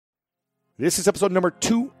This is episode number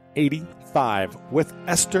 285 with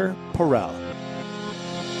Esther Perel.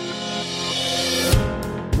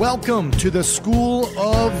 Welcome to the School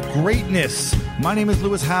of Greatness. My name is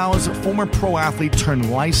Lewis Howes, former pro athlete turned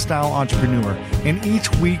lifestyle entrepreneur. And each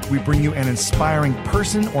week we bring you an inspiring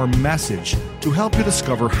person or message to help you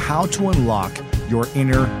discover how to unlock your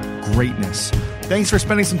inner greatness. Thanks for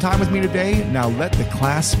spending some time with me today. Now let the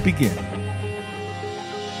class begin.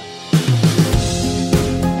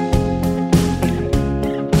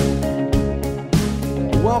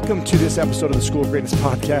 Welcome to this episode of the School of Greatness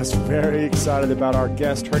podcast. Very excited about our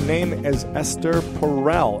guest. Her name is Esther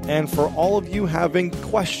Perel. And for all of you having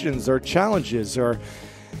questions or challenges or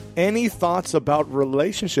any thoughts about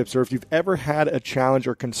relationships, or if you've ever had a challenge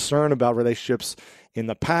or concern about relationships in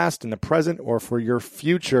the past, in the present, or for your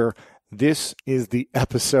future, this is the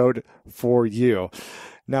episode for you.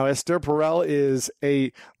 Now, Esther Perel is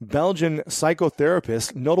a Belgian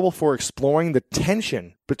psychotherapist notable for exploring the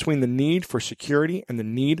tension between the need for security and the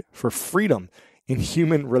need for freedom in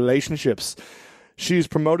human relationships. She's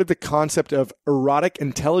promoted the concept of erotic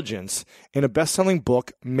intelligence in a best-selling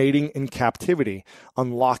book, Mating in Captivity,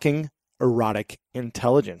 Unlocking Erotic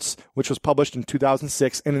Intelligence, which was published in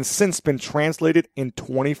 2006 and has since been translated in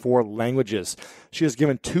 24 languages. She has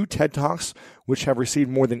given 2 TED Talks, which have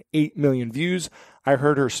received more than 8 million views. I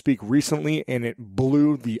heard her speak recently, and it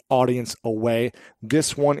blew the audience away.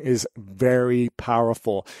 This one is very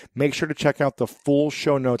powerful. Make sure to check out the full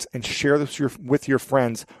show notes and share this with your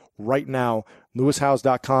friends right now.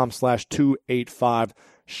 LewisHowes.com/285.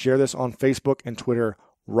 Share this on Facebook and Twitter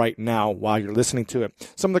right now while you're listening to it.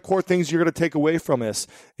 Some of the core things you're going to take away from this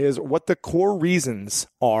is what the core reasons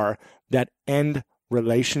are that end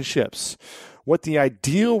relationships, what the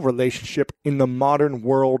ideal relationship in the modern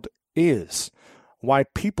world is, why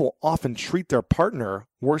people often treat their partner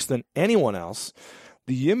worse than anyone else,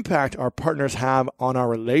 the impact our partners have on our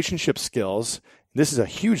relationship skills. This is a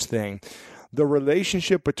huge thing. The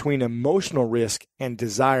relationship between emotional risk and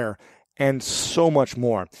desire, and so much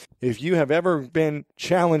more. If you have ever been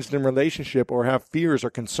challenged in relationship or have fears or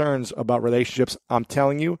concerns about relationships, I'm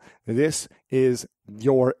telling you, this is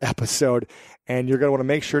your episode, and you're going to want to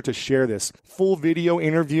make sure to share this. Full video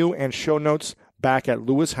interview and show notes back at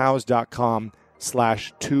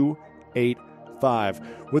LewisHowes.com/285.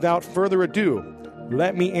 Without further ado,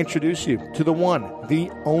 let me introduce you to the one,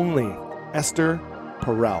 the only, Esther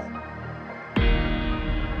Perel.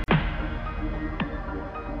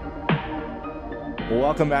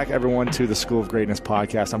 Welcome back, everyone, to the School of Greatness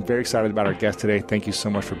podcast. I'm very excited about our guest today. Thank you so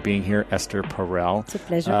much for being here, Esther Perel. It's a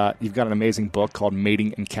pleasure. You've got an amazing book called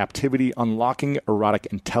Mating in Captivity, Unlocking Erotic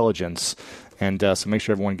Intelligence. And so make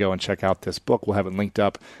sure everyone go and check out this book. We'll have it linked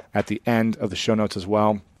up at the end of the show notes as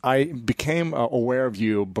well. I became aware of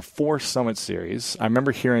you before Summit Series. I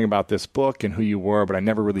remember hearing about this book and who you were, but I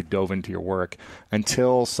never really dove into your work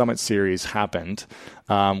until Summit Series happened,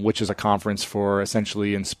 which is a conference for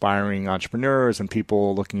essentially inspiring entrepreneurs and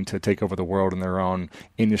people looking to take over the world in their own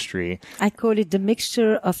industry. I call it the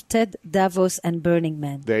mixture of TED, Davos, and Burning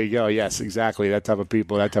Man. There you go. Yes, exactly. That type of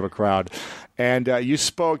people, that type of crowd. And you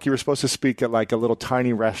were supposed to speak at like a little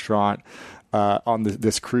tiny restaurant on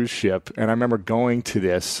this cruise ship. And I remember going to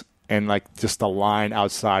this and like just the line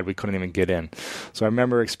outside, we couldn't even get in. So I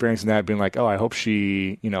remember experiencing that, being like, oh, I hope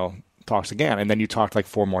she, talks again. And then you talked like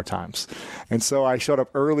 4 more times. And so I showed up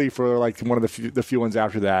early for like one of the few ones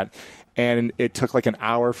after that. And it took like an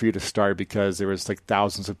hour for you to start because there was like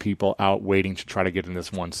thousands of people out waiting to try to get in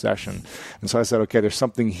this one session. And so I said, okay, there's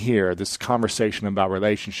something here, this conversation about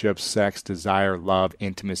relationships, sex, desire, love,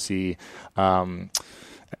 intimacy,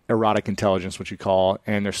 erotic intelligence, which you call,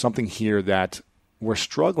 and there's something here that we're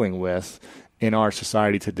struggling with in our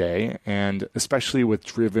society today, and especially with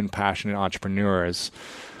driven, passionate entrepreneurs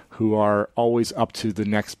who are always up to the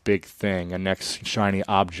next big thing, a next shiny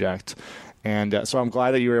object. And so I'm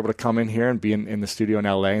glad that you were able to come in here and be in the studio in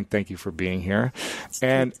LA, and thank you for being here.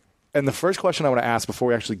 And the first question I want to ask before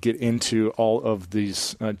we actually get into all of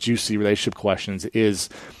these juicy relationship questions is,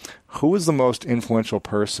 who was the most influential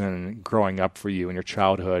person growing up for you in your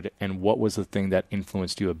childhood, and what was the thing that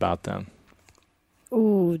influenced you about them?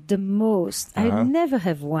 Oh, the most. I never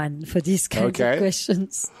have one for these kinds of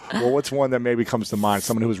questions. Well, what's one that maybe comes to mind?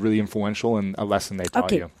 Someone who was really influential and a lesson they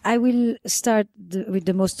taught you. I will start with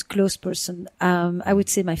the most close person. I would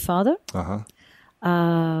say my father.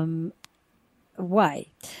 Why?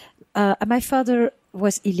 My father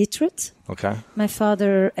was illiterate. Okay. My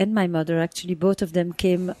father and my mother, actually, both of them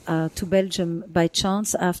came to Belgium by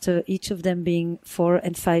chance after each of them being 4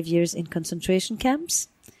 and 5 years in concentration camps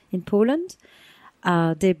in Poland.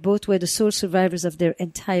 They both were the sole survivors of their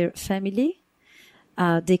entire family.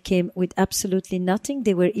 They came with absolutely nothing.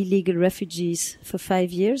 They were illegal refugees for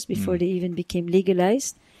 5 years before they even became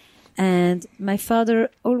legalized. And my father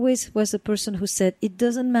always was a person who said, it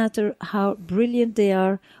doesn't matter how brilliant they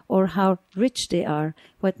are or how rich they are.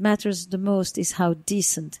 What matters the most is how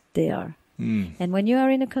decent they are. And when you are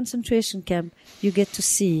in a concentration camp, you get to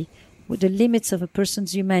see the limits of a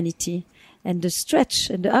person's humanity and the stretch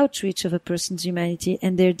and the outreach of a person's humanity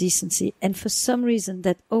and their decency. And for some reason,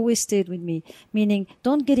 that always stayed with me, meaning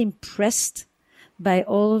don't get impressed by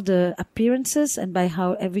all the appearances and by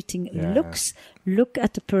how everything looks. Look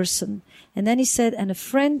at the person. And then he said, and a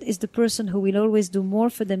friend is the person who will always do more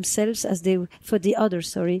for themselves as they will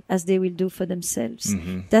do for themselves.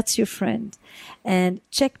 That's your friend. And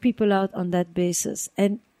check people out on that basis.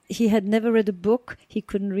 And he had never read a book. He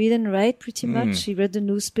couldn't read and write pretty much. He read the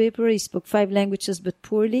newspaper. He spoke 5 languages, but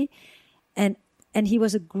poorly. And he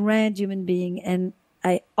was a grand human being. And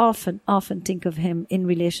I often think of him in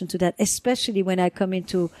relation to that, especially when I come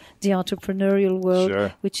into the entrepreneurial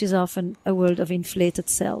world, which is often a world of inflated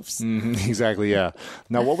selves. Exactly, yeah.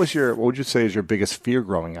 Now, what would you say is your biggest fear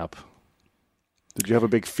growing up? Did you have a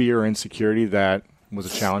big fear or insecurity that was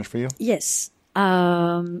a challenge for you? Yes.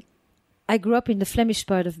 I grew up in the Flemish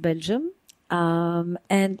part of Belgium.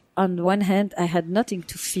 And on the one hand, I had nothing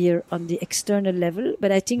to fear on the external level,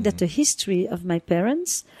 but I think that the history of my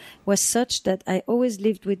parents was such that I always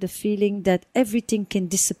lived with the feeling that everything can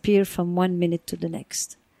disappear from one minute to the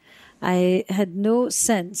next. I had no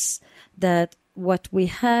sense that what we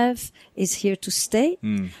have is here to stay.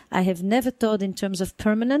 I have never thought in terms of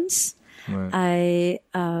permanence. I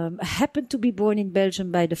happened to be born in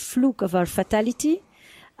Belgium by the fluke of our fatality.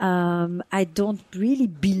 I don't really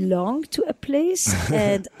belong to a place.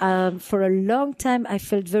 And for a long time, I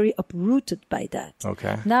felt very uprooted by that.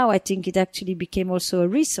 Okay. Now I think it actually became also a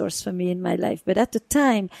resource for me in my life. But at the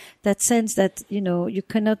time, that sense that, you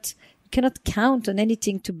cannot count on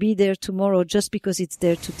anything to be there tomorrow just because it's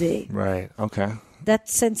there today. Right. Okay. That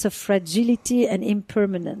sense of fragility and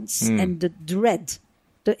impermanence and the dread.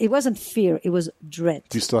 It wasn't fear, it was dread.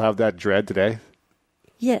 Do you still have that dread today?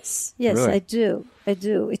 Yes, really? I do.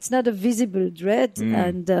 It's not a visible dread,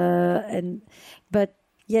 but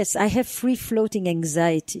yes, I have free floating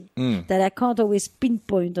anxiety that I can't always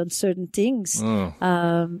pinpoint on certain things.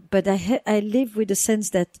 But I live with the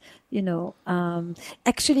sense that,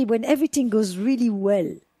 actually when everything goes really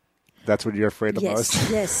well, that's what you're afraid the most?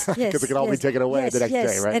 Yes. Because it can all be taken away the next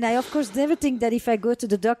day, right? And I, of course, never think that if I go to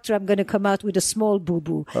the doctor, I'm going to come out with a small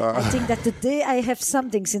boo-boo. I think that the day I have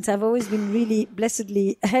something, since I've always been really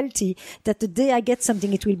blessedly healthy, that the day I get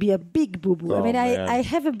something, it will be a big boo-boo. I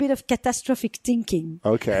have a bit of catastrophic thinking.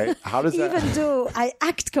 Okay. How does that... Even though I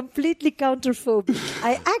act completely counterphobic.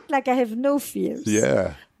 I act like I have no fears.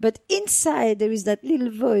 Yeah. But inside, there is that little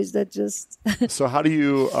voice that just... So how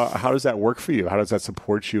does that work for you? How does that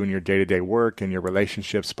support you in your day-to-day work and your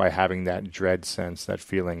relationships by having that dread sense, that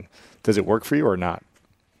feeling? Does it work for you or not?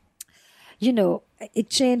 It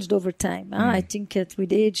changed over time. I think that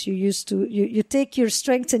with age, you take your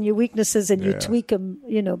strengths and your weaknesses and you tweak them,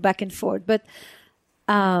 back and forth. But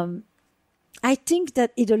I think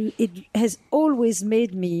that it has always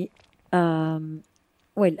made me... I'll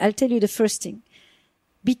tell you the first thing.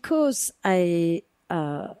 Because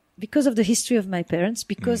of the history of my parents,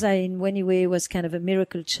 because I in many ways was kind of a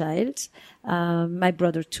miracle child, my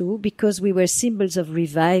brother too, because we were symbols of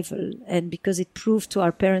revival, and because it proved to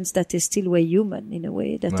our parents that they still were human in a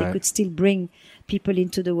way, that they could still bring people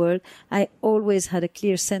into the world, I always had a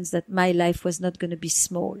clear sense that my life was not going to be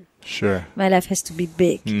small. Sure. My life has to be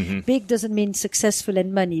big. Big doesn't mean successful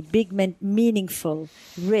and money. Big meant meaningful,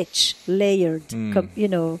 rich, layered,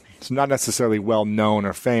 It's not necessarily well known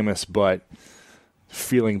or famous, but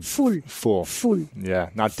feeling full. Yeah,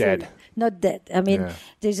 not full. Dead. Not dead. I mean,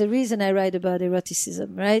 there's a reason I write about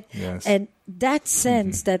eroticism, right? Yes. And that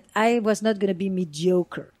sense that I was not going to be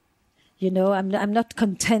mediocre. I'm not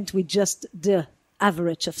content with just the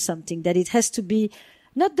average of something, that it has to be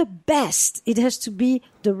not the best. It has to be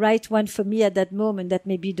the right one for me at that moment. That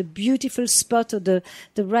may be the beautiful spot or the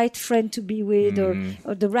right friend to be with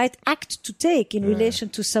or the right act to take in relation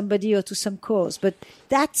to somebody or to some cause. But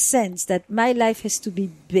that sense that my life has to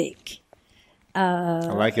be big.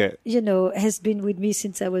 I like it. Has been with me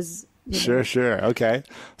since I was... Sure. Okay.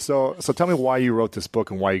 So tell me why you wrote this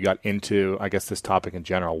book and why you got into, I guess, this topic in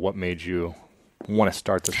general. What made you want to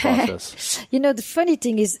start this process? The funny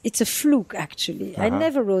thing is, it's a fluke, actually. I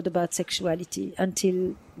never wrote about sexuality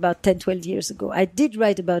until about 10, 12 years ago. I did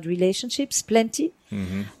write about relationships, plenty.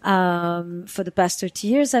 For the past 30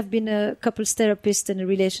 years, I've been a couples therapist and a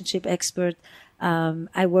relationship expert.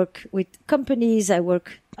 I work with companies. I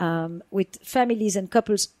work with families and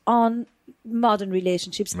couples on modern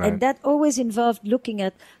relationships. Right. And that always involved looking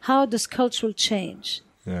at how does cultural change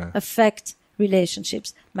Yeah. affect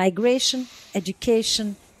relationships, migration,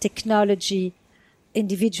 education, technology,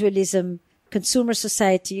 individualism, consumer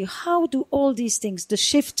society. How do all these things, the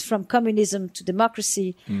shift from communism to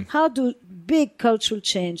democracy, how do big cultural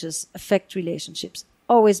changes affect relationships?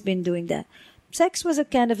 Always been doing that. Sex was a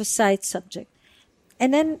kind of a side subject.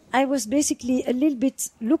 And then I was basically a little bit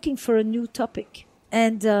looking for a new topic.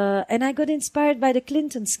 And I got inspired by the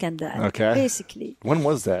Clinton scandal, Okay. basically. When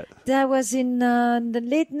was that? That was in the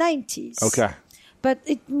late 90s. Okay. But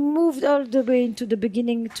it moved all the way into the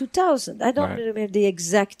beginning 2000. I don't Right. remember the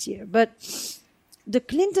exact year. But the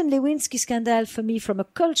Clinton-Lewinsky scandal, for me, from a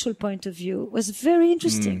cultural point of view, was very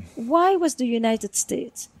interesting. Why was the United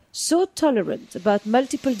States so tolerant about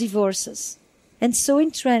multiple divorces and so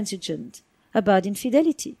intransigent about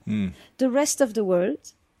infidelity? The rest of the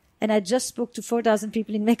world, and I just spoke to 4,000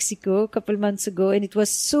 people in Mexico a couple months ago, and it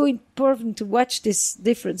was so important to watch this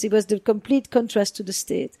difference. It was the complete contrast to the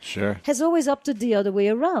state. Sure. Has always opted the other way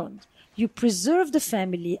around. You preserve the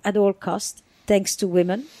family at all cost, thanks to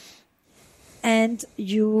women, and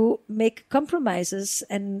you make compromises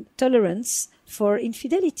and tolerance for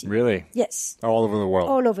infidelity. Really? Yes. All over the world.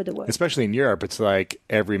 All over the world. Especially in Europe, it's like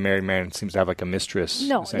every married man seems to have like a mistress.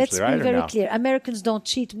 No, let's essentially, right? be Or very no? clear. Americans don't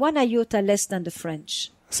cheat one iota less than the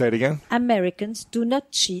French. Say it again. Americans do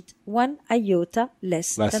not cheat one iota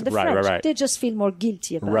less than the French. Right. They just feel more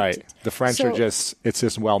guilty about Right. it. The French So are it's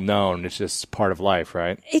just well known. It's just part of life,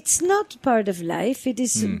 right? it's not part of life. It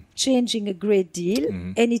is changing a great deal.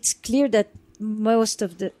 And it's clear that most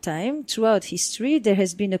of the time throughout history, there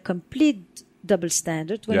has been a complete double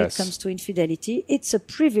standard when Yes. it comes to infidelity. It's a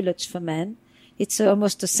privilege for men. It's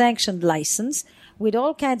almost a sanctioned license with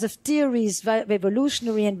all kinds of theories,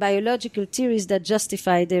 evolutionary and biological theories that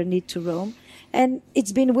justify their need to roam. And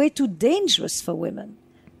it's been way too dangerous for women.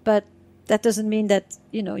 But that doesn't mean that,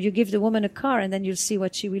 you give the woman a car and then you'll see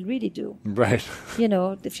what she will really do. Right.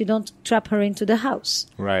 If you don't trap her into the house.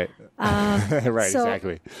 Right. Right. So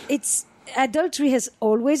Exactly. It's adultery has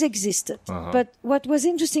always existed. But what was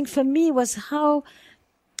interesting for me was how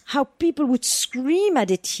people would scream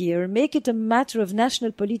at it here, make it a matter of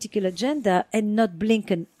national political agenda, and not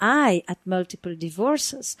blink an eye at multiple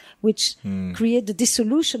divorces, which create the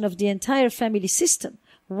dissolution of the entire family system.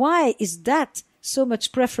 Why is that so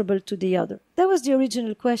much preferable to the other? That was the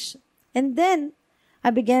original question. And then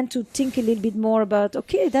I began to think a little bit more about,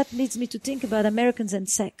 okay, that leads me to think about Americans and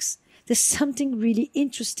sex. There's something really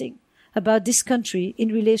interesting about this country in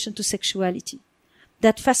relation to sexuality.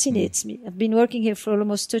 That fascinates me. I've been working here for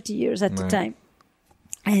almost 30 years at the time.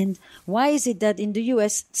 And why is it that in the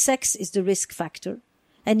US, sex is the risk factor?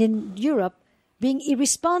 And in Europe, being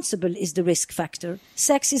irresponsible is the risk factor.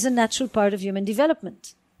 Sex is a natural part of human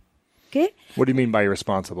development. Okay? What do you mean by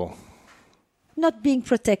irresponsible? Not being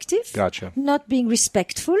protective. Gotcha. Not being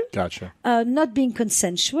respectful. Gotcha. Not being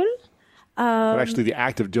consensual. But actually, the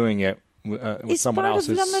act of doing it with someone else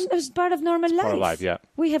is part of normal life. part of life, yeah.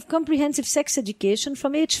 We have comprehensive sex education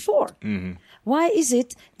from age 4. Why is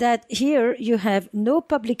it that here you have no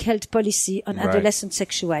public health policy on Right. adolescent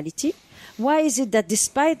sexuality? Why is it that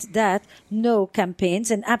despite that, no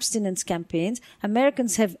campaigns and abstinence campaigns,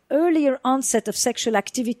 Americans have earlier onset of sexual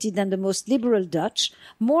activity than the most liberal Dutch,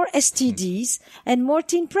 more STDs, and more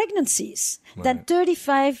teen pregnancies than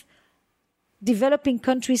 35 developing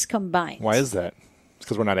countries combined? Why is that?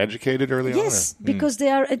 Because we're not educated early on? Yes, because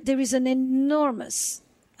there is an enormous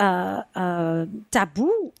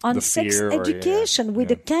taboo on The sex fear education with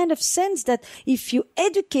a kind of sense that if you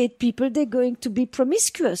educate people, they're going to be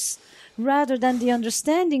promiscuous, rather than the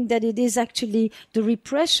understanding that it is actually the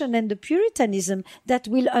repression and the puritanism that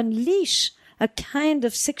will unleash a kind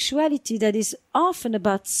of sexuality that is often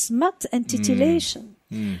about smut and titillation.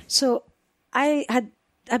 So I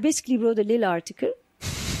basically wrote a little article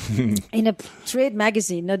in a trade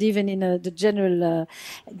magazine, not even in the general.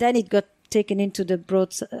 Then it got taken into the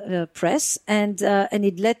broad press, and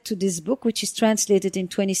it led to this book, which is translated in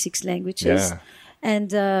 26 languages. Yeah.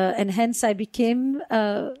 And hence I became,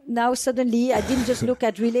 now suddenly I didn't just look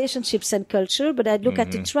at relationships and culture, but I'd look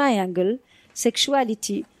at the triangle,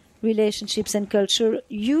 sexuality, relationships and culture,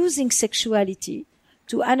 using sexuality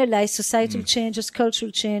to analyze societal changes,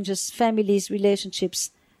 cultural changes, families,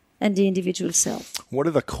 relationships, and the individual self. What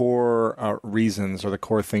are the core reasons or the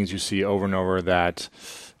core things you see over and over that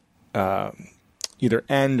either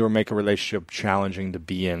end or make a relationship challenging to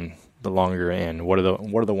be in the longer you're in? What are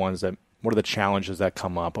the challenges that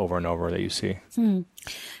come up over and over that you see?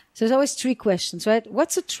 So there's always three questions, right?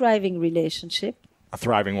 What's a thriving relationship? A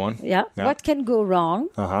thriving one. Yeah. What can go wrong?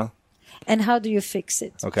 Uh-huh. And how do you fix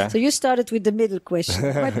it? Okay. So you started with the middle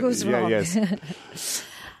question. What goes wrong? Yes.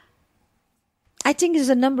 I think there's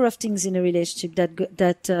a number of things in a relationship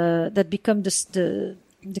that become the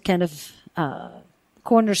kind of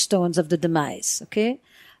cornerstones of the demise. Okay,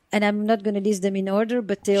 and I'm not going to list them in order,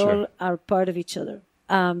 but they all are part of each other.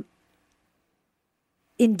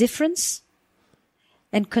 Indifference,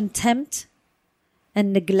 and contempt,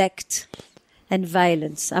 and neglect, and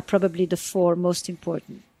violence are probably the four most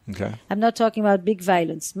important. Okay. I'm not talking about big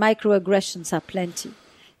violence. Microaggressions are plenty.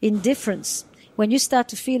 Indifference, when you start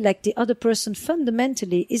to feel like the other person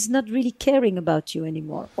fundamentally is not really caring about you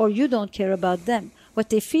anymore, or you don't care about them. What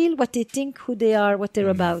they feel, what they think, who they are, what they're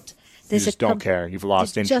about. You just don't care. You've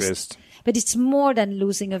lost interest. But it's more than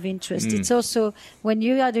losing of interest. It's also when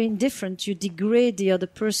you are indifferent, you degrade the other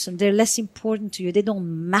person. They're less important to you. They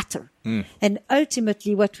don't matter. And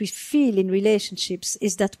ultimately, what we feel in relationships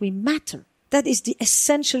is that we matter. That is the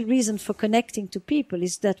essential reason for connecting to people,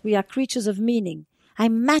 is that we are creatures of meaning. I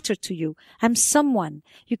matter to you. I'm someone.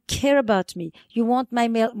 You care about me. You want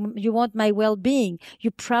my well-being.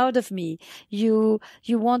 You're proud of me. You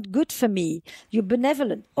want good for me. You're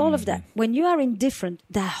benevolent. All of that. When you are indifferent,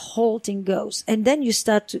 the whole thing goes. And then you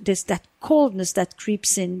start to, there's that coldness that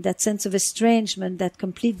creeps in, that sense of estrangement, that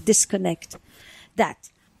complete disconnect. That.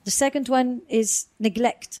 The second one is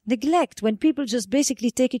neglect. Neglect, when people just basically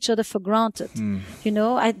take each other for granted. You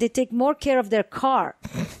know, they take more care of their car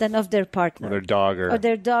than of their partner. Or their dog. Or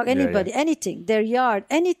their dog, anybody, anything. Their yard,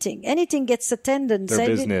 anything. Anything gets attendance. Their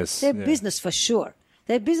business. Their business for sure.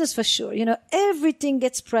 Their business for sure. You know, everything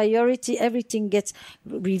gets priority. Everything gets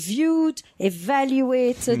reviewed,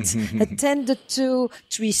 evaluated, attended to,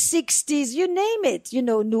 360s, you name it. You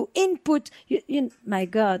know, new input. My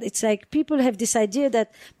God, it's like people have this idea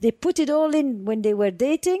that they put it all in when they were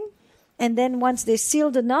dating. And then once they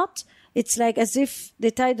seal the knot, it's like as if they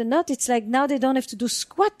tie the knot. It's like now they don't have to do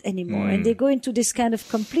squat anymore. And they go into this kind of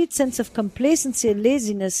complete sense of complacency and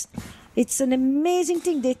laziness. It's an amazing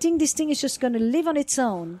thing. They think this thing is just going to live on its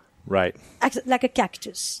own. Right. Like a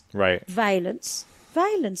cactus. Right. Violence,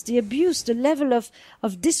 the abuse, the level of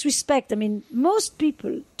disrespect. I mean, most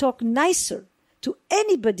people talk nicer to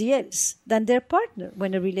anybody else than their partner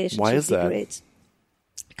when a relationship degrades.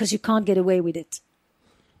 Because you can't get away with it.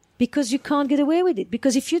 Because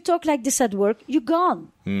if you talk like this at work, you're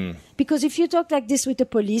gone. Because if you talk like this with the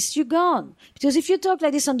police, you're gone. Because if you talk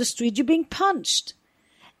like this on the street, you're being punched.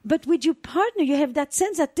 But with your partner, you have that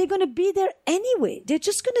sense that they're going to be there anyway. They're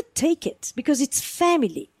just going to take it because it's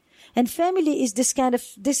family. And family is this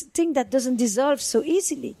thing that doesn't dissolve so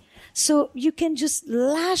easily. So you can just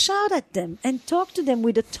lash out at them and talk to them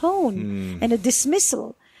with a tone and a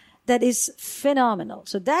dismissal that is phenomenal.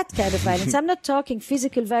 So that kind of violence. I'm not talking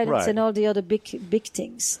physical violence and all the other big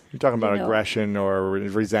things. You're talking about aggression or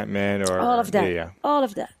resentment or all of that. All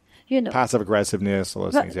of that. You know, passive aggressiveness, all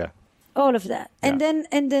those things. Yeah. All of that. And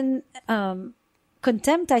then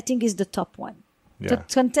contempt, I think, is the top one. Yeah. The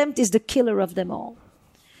contempt is the killer of them all.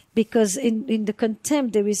 Because in the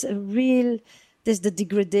contempt, there's the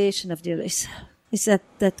degradation of the other. It's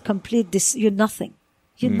that complete, you're nothing.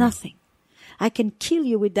 You're nothing. I can kill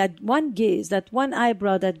you with that one gaze, that one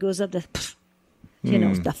eyebrow that goes up,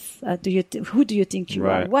 who do you think you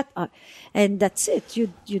are? What are? And that's it.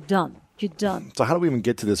 You're done. You're done. So how do we even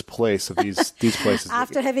get to this place of these places?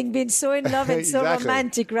 After having been so in love and so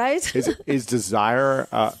romantic, right? Is desire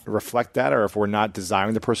reflect that? Or if we're not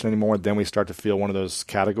desiring the person anymore, then we start to feel one of those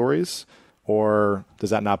categories? Or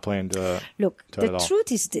does that not play into Look, the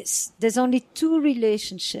truth is this. There's only two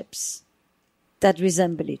relationships that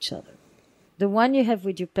resemble each other. The one you have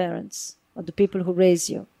with your parents or the people who raise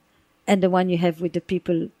you, and the one you have with the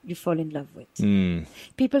people you fall in love with.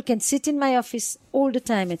 People can sit in my office all the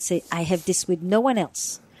time and say, I have this with no one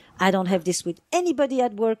else. I don't have this with anybody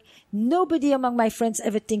at work. Nobody among my friends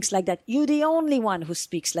ever thinks like that. You're the only one who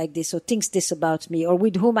speaks like this or thinks this about me or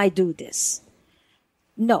with whom I do this.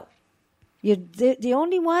 No. You're the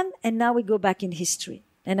only one, and now we go back in history.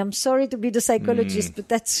 And I'm sorry to be the psychologist, but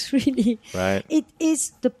that's really... Right. It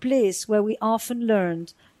is the place where we often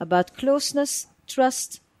learned about closeness,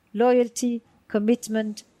 trust, loyalty,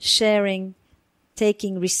 commitment, sharing,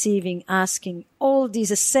 taking, receiving, asking, all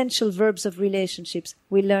these essential verbs of relationships.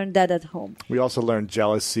 We learned that at home. We also learned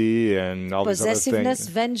jealousy and all these other things. Possessiveness,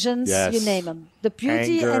 vengeance, Yes. you name them. The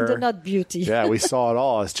beauty Anger. and the not beauty. Yeah, we saw it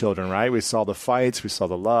all as children, right? We saw the fights, we saw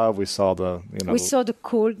the love, we saw the, We saw the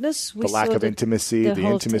coldness. the lack of intimacy, the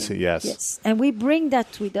whole intimacy, thing. yes. Yes. And we bring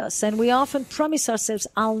that with us. And we often promise ourselves,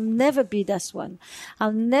 I'll never be this one.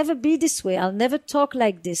 I'll never be this way. I'll never talk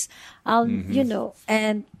like this.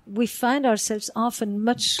 And we find ourselves often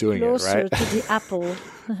much Doing it, closer right? to the apple.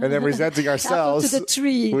 And then resenting ourselves. Apple to the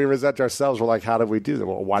tree. We resent ourselves. We're like, how did we do that?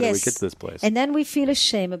 Well, why did we Yes. get to this place? And then we feel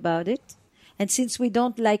ashamed about it. And since we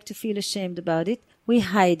don't like to feel ashamed about it, we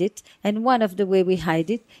hide it. And one of the way we hide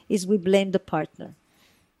it is we blame the partner.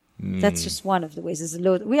 That's just one of the ways. There's a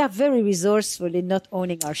load. We are very resourceful in not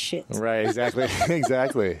owning our shit. Right, exactly.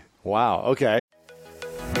 Exactly. Wow. Okay.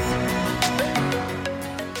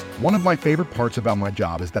 One of my favorite parts about my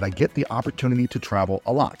job is that I get the opportunity to travel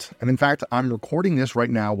a lot. And in fact, I'm recording this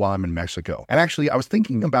right now while I'm in Mexico. And actually, I was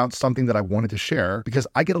thinking about something that I wanted to share because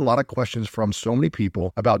I get a lot of questions from so many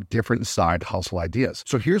people about different side hustle ideas.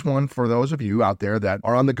 So here's one for those of you out there that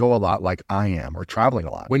are on the go a lot like I am or traveling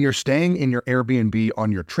a lot. When you're staying in your Airbnb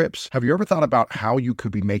on your trips, have you ever thought about how you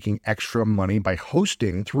could be making extra money by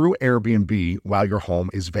hosting through Airbnb while your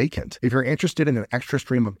home is vacant? If you're interested in an extra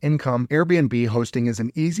stream of income, Airbnb hosting is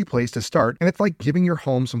an easy place to start, and it's like giving your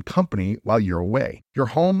home some company while you're away. Your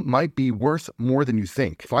home might be worth more than you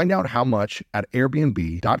think. Find out how much at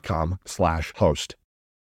airbnb.com/host.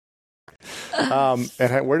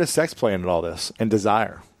 And where does sex play into all this and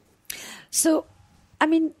desire? So, I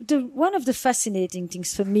mean, one of the fascinating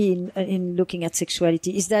things for me in looking at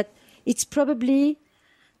sexuality is that it's probably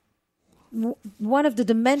one of the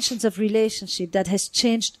dimensions of relationship that has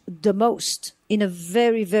changed the most in a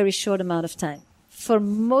very, very short amount of time. For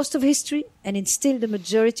most of history, and in still the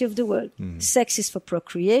majority of the world, sex is for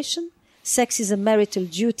procreation. Sex is a marital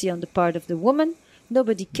duty on the part of the woman.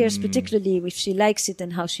 Nobody cares particularly if she likes it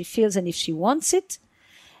and how she feels and if she wants it.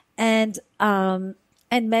 And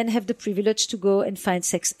men have the privilege to go and find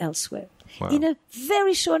sex elsewhere. Wow. In a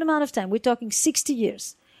very short amount of time, we're talking 60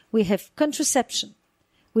 years, we have contraception,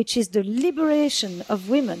 which is the liberation of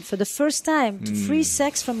women for the first time to free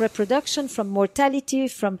sex from reproduction, from mortality,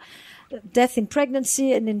 from death in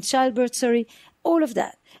pregnancy and in childbirth, all of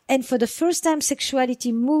that. And for the first time,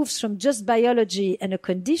 sexuality moves from just biology and a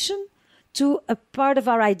condition to a part of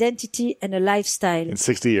our identity and a lifestyle. In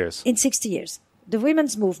 60 years. In 60 years. The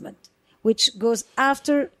women's movement, which goes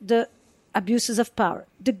after the abuses of power.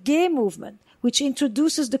 The gay movement, which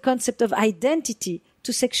introduces the concept of identity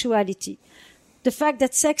to sexuality. The fact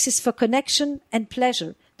that sex is for connection and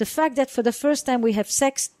pleasure. The fact that for the first time we have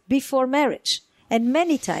sex before marriage. And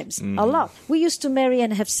many times, a lot. We used to marry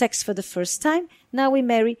and have sex for the first time. Now we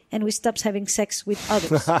marry and we stop having sex with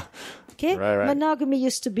others. Okay? Right. Monogamy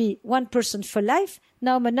used to be one person for life.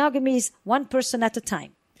 Now monogamy is one person at a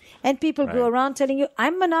time. And people go around telling you,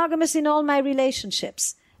 I'm monogamous in all my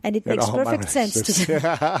relationships. And it makes perfect sense to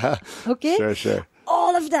them. Okay? Sure.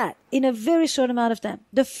 All of that in a very short amount of time.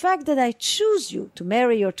 The fact that I choose you to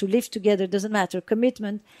marry or to live together doesn't matter.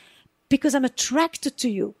 Commitment, because I'm attracted to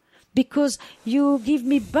you. Because you give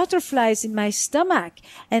me butterflies in my stomach.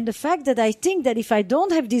 And the fact that I think that if I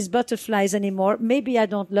don't have these butterflies anymore, maybe I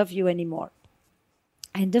don't love you anymore.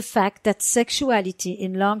 And the fact that sexuality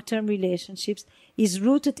in long-term relationships is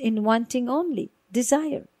rooted in one thing only,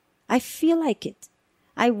 desire. I feel like it.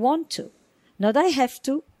 I want to. Not I have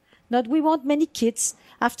to. Not we want many kids.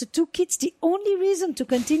 After 2 kids, the only reason to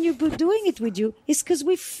continue doing it with you is because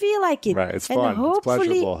we feel like it. Right, it's and fun.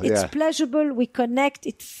 hopefully It's pleasurable. We connect.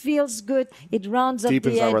 It feels good. It rounds up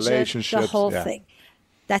Deepens the our edge, relationships, the whole thing.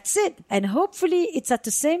 That's it. And hopefully it's at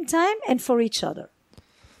the same time and for each other.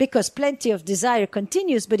 Because plenty of desire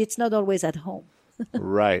continues, but it's not always at home.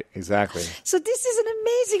 Right, exactly. So this is an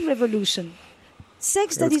amazing revolution.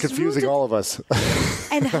 Sex that It's is confusing rooted, all of us.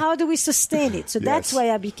 and how do we sustain it? So that's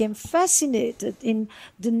why I became fascinated in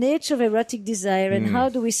the nature of erotic desire and how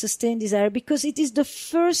do we sustain desire, because it is the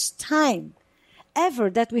first time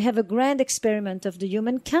ever that we have a grand experiment of the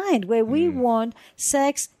humankind where we want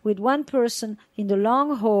sex with one person in the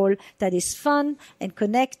long haul that is fun and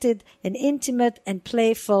connected and intimate and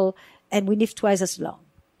playful, and we live twice as long.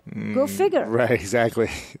 Go figure. Right, exactly.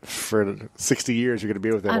 For 60 years, you're going to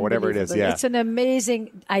be with them or whatever it is. Yeah. It's an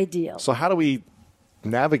amazing ideal. So how do we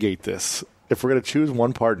navigate this? If we're going to choose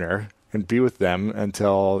one partner and be with them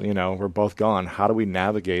until, we're both gone, how do we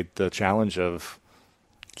navigate the challenge of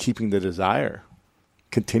keeping the desire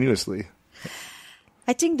continuously?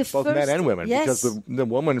 I think both men and women, because the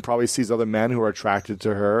woman probably sees other men who are attracted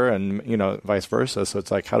to her, and vice versa. So it's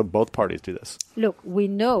like, how do both parties do this? Look, we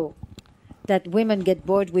know that women get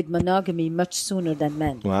bored with monogamy much sooner than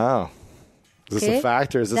men. Wow, is this a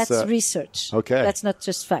fact, or is this That's research? Okay, that's not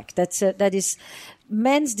just fact. That is,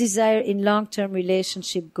 men's desire in long-term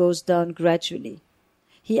relationship goes down gradually.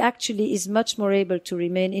 He actually is much more able to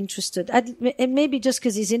remain interested. And maybe just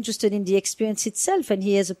because he's interested in the experience itself and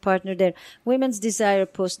he has a partner there. Women's desire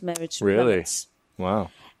post-marriage plummets.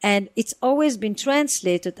 Wow. And it's always been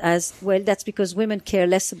translated as, well, that's because women care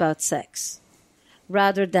less about sex.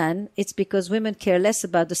 Rather than it's because women care less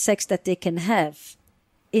about the sex that they can have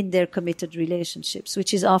in their committed relationships,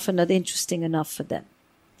 which is often not interesting enough for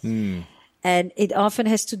them. And it often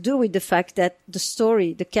has to do with the fact that the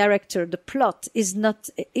story, the character, the plot is not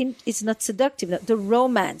seductive. The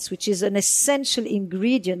romance, which is an essential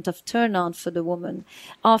ingredient of turn on for the woman,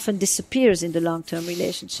 often disappears in the long-term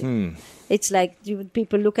relationship. It's like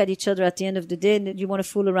people look at each other at the end of the day and you want to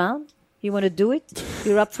fool around? You want to do it?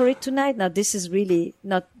 You're up for it tonight? Now, this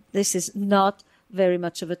is not very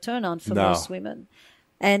much of a turn on for most women.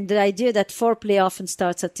 And the idea that foreplay often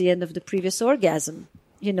starts at the end of the previous orgasm,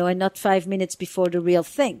 and not 5 minutes before the real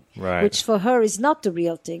thing, right, which for her is not the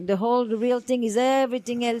real thing. The real thing is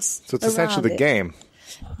everything else. So it's essentially the game.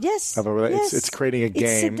 Yes. Yes. It's creating a game.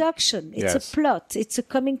 It's seduction. It's a plot. It's a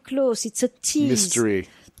coming close. It's a tease. Mystery.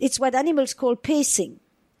 It's what animals call pacing.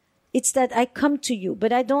 It's that I come to you,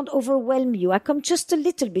 but I don't overwhelm you. I come just a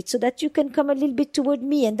little bit so that you can come a little bit toward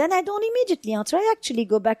me. And then I don't immediately answer. I actually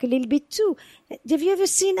go back a little bit too. Have you ever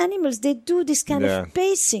seen animals? They do this kind of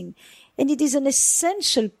pacing. And it is an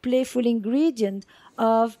essential playful ingredient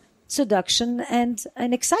of seduction and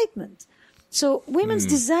excitement. So women's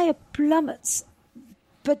desire plummets.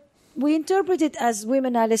 But we interpret it as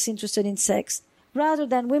women are less interested in sex, rather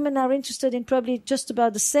than women are interested in probably just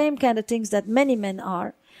about the same kind of things that many men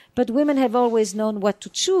are. But women have always known what to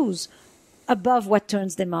choose above what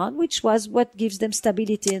turns them on, which was what gives them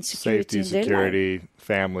stability and security in their life. Security,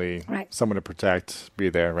 family, someone to protect, be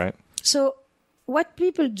there, right? So what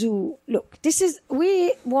people do, look,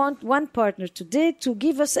 we want one partner today to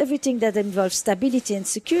give us everything that involves stability and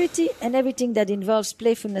security and everything that involves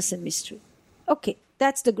playfulness and mystery. Okay,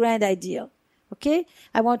 that's the grand ideal. Okay?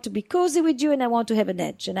 I want to be cozy with you and I want to have an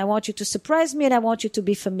edge and I want you to surprise me and I want you to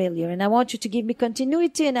be familiar and I want you to give me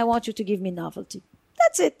continuity and I want you to give me novelty.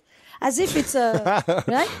 That's it. As if it's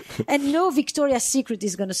right? And no Victoria's Secret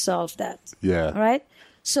is going to solve that. Yeah. All right?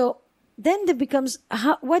 So then there becomes,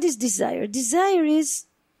 what is desire? Desire is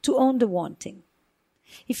to own the wanting.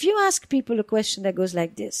 If you ask people a question that goes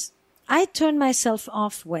like this, I turn myself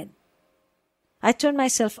off when? I turn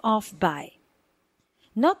myself off by.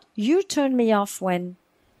 Not you turn me off when,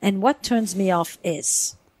 and what turns me off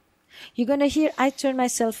is. You're going to hear, I turn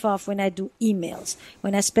myself off when I do emails,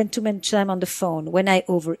 when I spend too much time on the phone, when I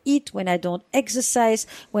overeat, when I don't exercise,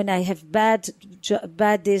 when I have bad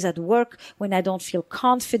days at work, when I don't feel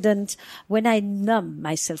confident, when I numb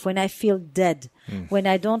myself, when I feel dead, when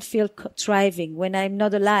I don't feel thriving, when I'm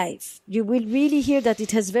not alive. You will really hear that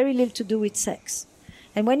it has very little to do with sex.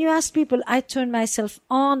 And when you ask people, I turn myself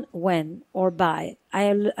on when or by,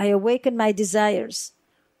 I awaken my desires.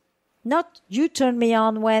 Not you turn me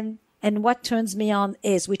on when and what turns me on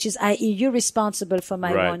is, which is, i.e., you're responsible for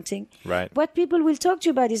my wanting. Right. What people will talk to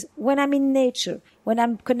you about is when I'm in nature, when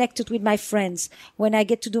I'm connected with my friends, when I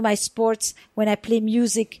get to do my sports, when I play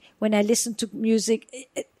music, when I listen to music.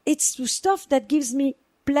 It's stuff that gives me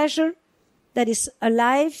pleasure, that is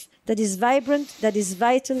alive, that is vibrant, that is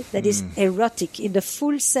vital, that is erotic in the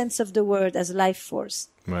full sense of the word as life force.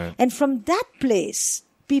 Right. And from that place,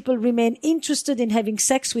 people remain interested in having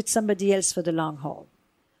sex with somebody else for the long haul.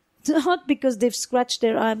 Not because they've scratched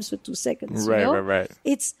their arms for 2 seconds. Right.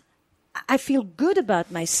 It's, I feel good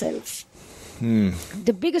about myself.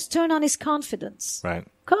 The biggest turn on is confidence. Right.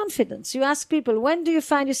 Confidence. You ask people, when do you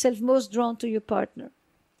find yourself most drawn to your partner?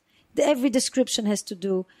 Every description has to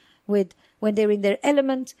do with when they're in their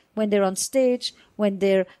element, when they're on stage, when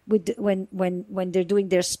they're when they're doing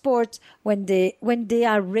their sport, when they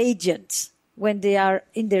are radiant. When they are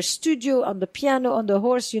in their studio, on the piano, on the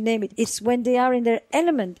horse, you name it. It's when they are in their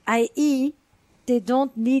element, i.e., they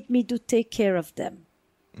don't need me to take care of them.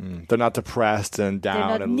 They're not depressed and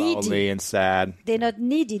down and lonely and sad. They're not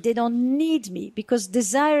needy. They don't need me because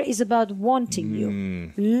desire is about wanting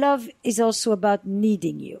you. Love is also about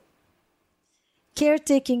needing you.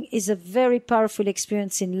 Caretaking is a very powerful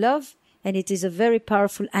experience in love, and it is a very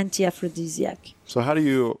powerful anti-aphrodisiac. So how do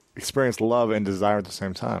you experience love and desire at the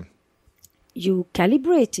same time? You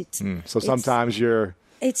calibrate it. So sometimes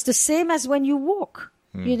It's the same as when you walk.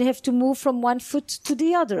 You have to move from one foot to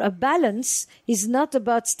the other. A balance is not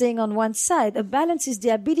about staying on one side. A balance is the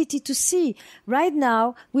ability to see. Right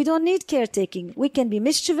now, we don't need caretaking. We can be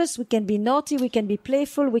mischievous, we can be naughty, we can be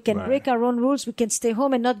playful, we can break our own rules, we can stay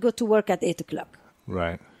home and not go to work at 8 o'clock.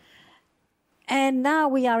 Right. And now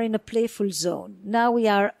we are in a playful zone. Now we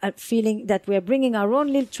are feeling that we are bringing our own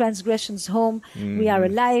little transgressions home. We are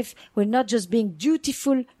alive. We're not just being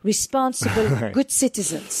dutiful, responsible, good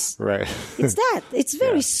citizens. Right. It's that. It's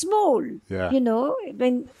very small. Yeah. You know,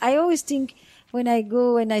 when I always think when I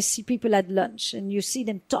go and I see people at lunch and you see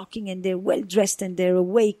them talking and they're well dressed and they're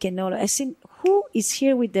awake and all, I think, who is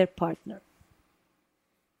here with their partner?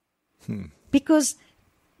 Because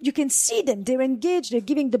you can see them. They're engaged. They're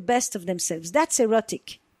giving the best of themselves. That's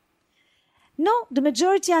erotic. No, the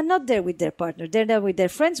majority are not there with their partner. They're there with their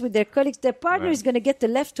friends, with their colleagues. Their partner is going to get the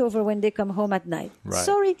leftover when they come home at night. Right.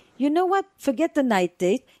 Sorry, you know what? Forget the night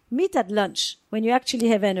date. Meet at lunch when you actually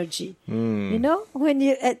have energy. You know, when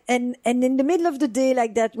you and in the middle of the day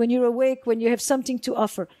like that, when you're awake, when you have something to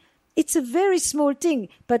offer. It's a very small thing,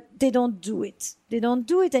 but they don't do it. They don't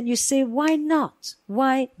do it, and you say, why not?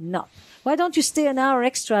 Why not? Why don't you stay an hour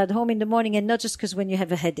extra at home in the morning and not just because when you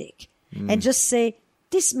have a headache? And just say,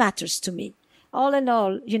 this matters to me. All in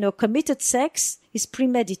all, you know, committed sex is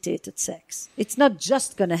premeditated sex. It's not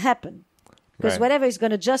just going to happen, because whatever is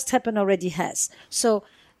going to just happen already has. So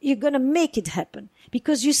you're going to make it happen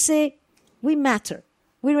because you say, we matter.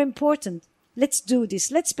 We're important. Let's do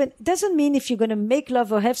this. Let's spend. Doesn't mean if you're going to make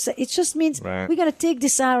love or have sex. It just means we're going to take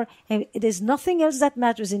this hour and there's nothing else that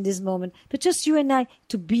matters in this moment, but just you and I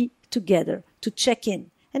to be together, to check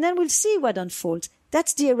in. And then we'll see what unfolds.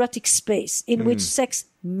 That's the erotic space in which sex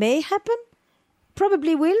may happen,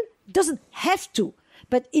 probably will, doesn't have to,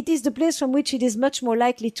 but it is the place from which it is much more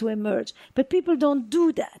likely to emerge. But people don't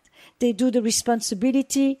do that. They do the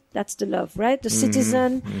responsibility, that's the love, right? The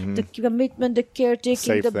citizen, the commitment, the caretaking,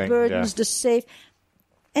 safe the thing, burdens, the safe.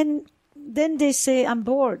 And then they say, I'm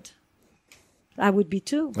bored. I would be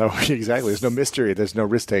too. Oh, exactly. There's no mystery. There's no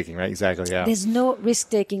risk-taking, right? Exactly, yeah. There's no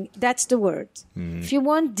risk-taking. That's the word. If you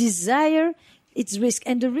want desire, it's risk.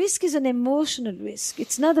 And the risk is an emotional risk.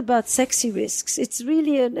 It's not about sexy risks. It's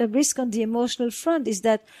really a risk on the emotional front, is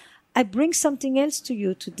that I bring something else to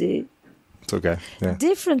you today. It's okay. Yeah.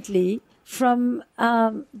 Differently from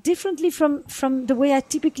the way I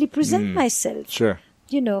typically present myself. Sure.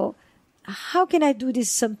 You know, how can I do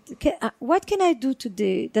this? What can I do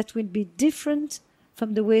today that will be different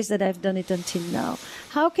from the ways that I've done it until now?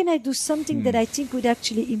 How can I do something that I think would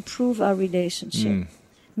actually improve our relationship?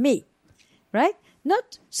 Me, right?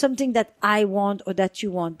 Not something that I want or that you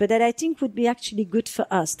want, but that I think would be actually good for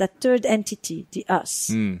us, that third entity, the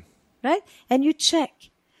us, right? And you check.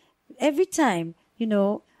 Every time, you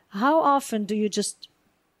know, how often do you just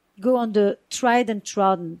go on the tried and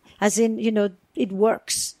trodden, as in, you know, it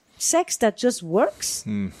works. Sex that just works,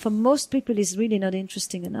 for most people, is really not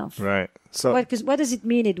interesting enough. Right. So, because what does it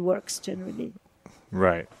mean it works generally?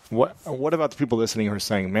 Right. What about the people listening who are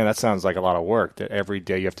saying, man, that sounds like a lot of work, that every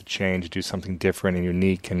day you have to change, do something different and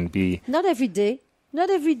unique and be... Not every day. Not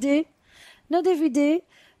every day. Not every day.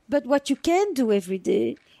 But what you can do every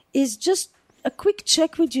day is just a quick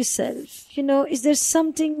check with yourself. You know, is there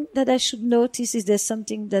something that I should notice? Is there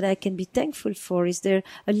something that I can be thankful for? Is there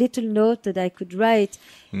a little note that I could write?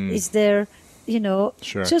 Is there, you know,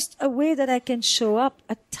 just a way that I can show up?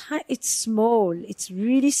 It's small. It's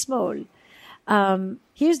really small.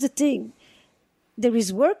 Here's the thing. There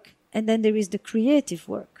is work, and then there is the creative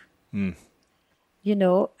work. You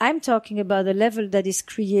know, I'm talking about a level that is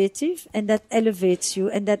creative and that elevates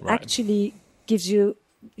you and that actually gives you,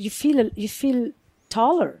 you feel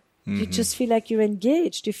taller. You just feel like you're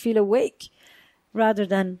engaged. You feel awake rather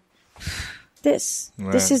than this.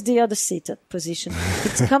 Right. This is the other seated position.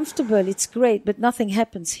 It's comfortable. It's great, but nothing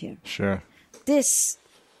happens here. Sure. This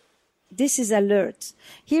is alert.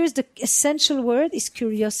 Here's the essential word is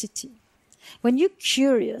curiosity. When you're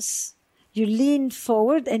curious, you lean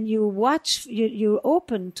forward and you watch, you're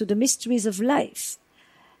open to the mysteries of life.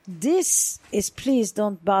 This is, please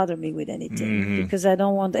don't bother me with anything because I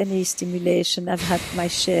don't want any stimulation. I've had my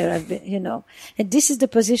share. I've been, you know, and this is the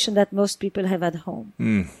position that most people have at home.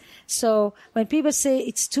 So when people say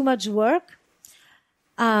it's too much work,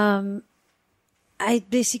 I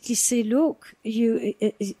basically say, look,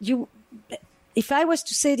 you, if I was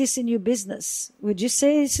to say this in your business, would you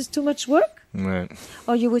say this is too much work? Right.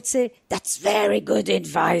 Or you would say, that's very good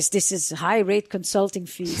advice. This is high rate consulting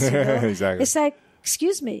fees. You know? Exactly. It's like,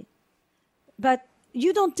 excuse me, but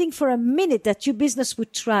you don't think for a minute that your business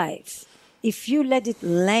would thrive if you let it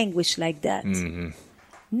languish like that.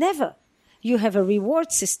 Never. You have a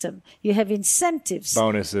reward system. You have incentives.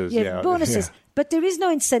 Bonuses. You have bonuses. Yeah. But there is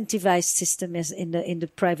no incentivized system as in the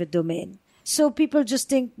private domain. So people just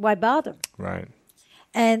think, why bother? Right.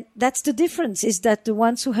 And that's the difference, is that the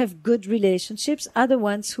ones who have good relationships are the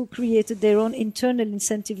ones who created their own internal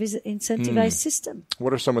incentivized system.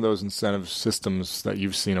 What are some of those incentive systems that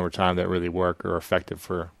you've seen over time that really work or are effective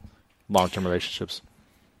for long-term relationships?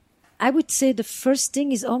 I would say the first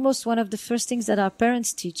thing is almost one of the first things that our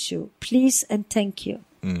parents teach you. Please and thank you.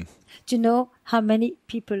 Do you know how many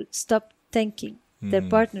people stop thanking their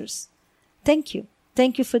partners? Thank you.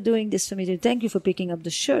 Thank you for doing this for me. Thank you for picking up the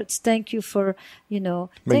shirts. Thank you for,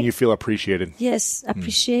 making you feel appreciated. Yes,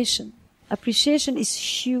 appreciation. Appreciation is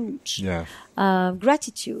huge. Yeah.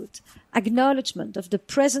 Gratitude, acknowledgement of the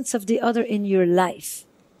presence of the other in your life.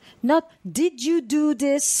 Not, did you do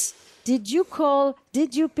this? Did you call?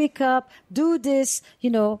 Did you pick up? Do this?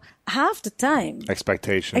 Half the time.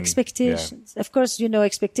 Expectations. Yeah. Of course,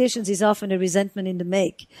 expectations is often a resentment in the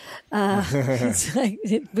make. It's like,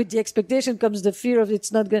 with the expectation comes the fear of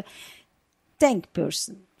it's not good. Thank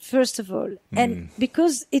person, first of all. And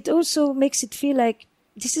because it also makes it feel like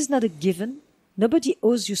this is not a given. Nobody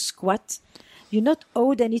owes you squat. You're not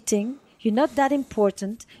owed anything. You're not that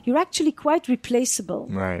important. You're actually quite replaceable.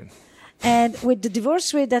 Right. And with the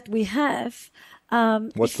divorce rate that we have...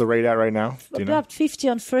 what's the rate at right now? About 50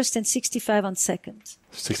 on first and 65 on second.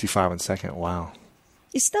 65 on second, wow.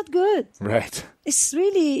 It's not good. Right. It's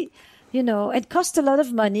really, it costs a lot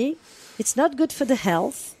of money. It's not good for the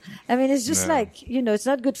health. I mean, it's just it's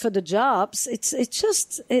not good for the jobs.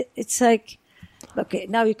 It's like, okay,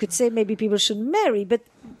 now you could say maybe people shouldn't marry, but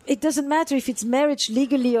it doesn't matter if it's marriage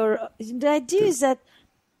legally or... The idea is that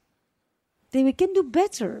we can do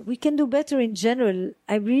better. We can do better in general.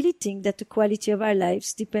 I really think that the quality of our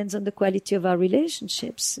lives depends on the quality of our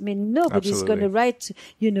relationships. I mean, nobody's going to write,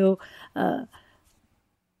 you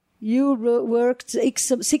worked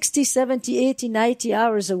 60, 70, 80, 90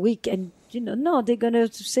 hours a week. And, no, they're going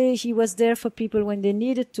to say he was there for people when they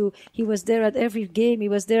needed to. He was there at every game. He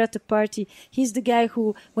was there at the party. He's the guy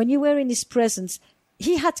who, when you were in his presence,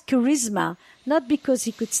 he had charisma, not because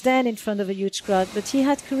he could stand in front of a huge crowd, but he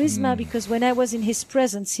had charisma because when I was in his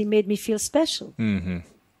presence, he made me feel special. Mm-hmm.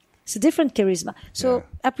 It's a different charisma. So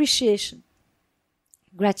appreciation,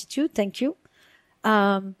 gratitude, thank you.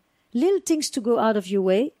 Little things to go out of your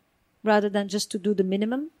way rather than just to do the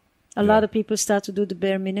minimum. A lot of people start to do the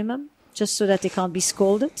bare minimum just so that they can't be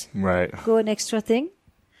scolded. Right. Go an extra thing.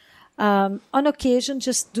 On occasion,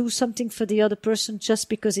 just do something for the other person just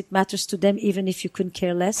because it matters to them, even if you couldn't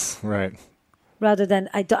care less. Right. Rather than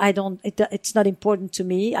it's not important to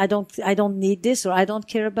me. I don't need this, or I don't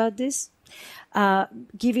care about this.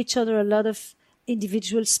 Give each other a lot of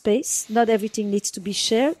individual space. Not everything needs to be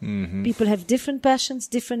shared. Mm-hmm. People have different passions,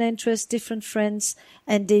 different interests, different friends,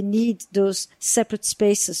 and they need those separate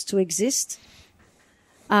spaces to exist.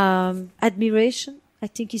 Admiration, I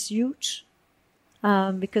think, is huge.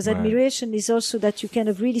 Because admiration is also that you kind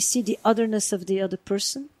of really see the otherness of the other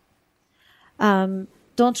person.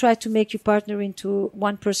 Don't try to make your partner into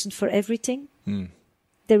one person for everything.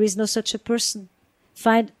 There is no such a person.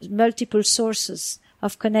 Find multiple sources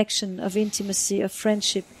of connection, of intimacy, of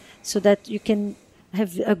friendship, so that you can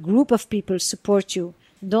have a group of people support you.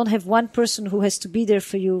 Don't have one person who has to be there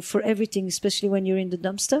for you for everything, especially when you're in the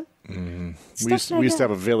dumpster. Mm-hmm. We used to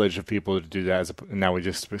have a village of people to do that, and now we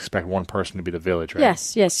just expect one person to be the village, right?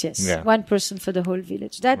 Yes. Yeah. One person for the whole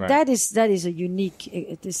village. That is a unique.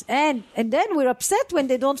 And then we're upset when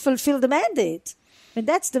they don't fulfill the mandate. And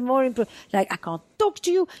that's the more important. Like, I can't talk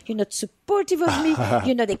to you. You're not supportive of me.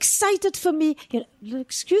 You're not excited for me.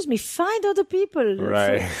 Excuse me. Find other people.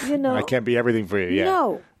 Right. I can't be everything for you. Yeah.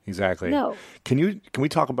 No. Exactly. No. Can we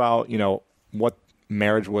talk about, what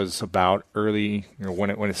marriage was about early,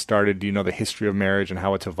 when it started? Do you know the history of marriage and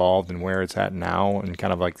how it's evolved and where it's at now, and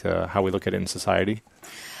kind of like how we look at it in society?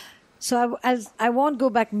 So I won't go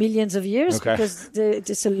back millions of years because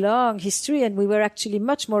it's a long history, and we were actually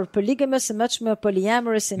much more polygamous and much more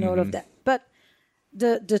polyamorous and all of that. But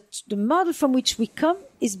the model from which we come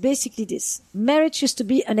is basically this. Marriage used to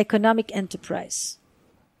be an economic enterprise.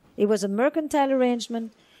 It was a mercantile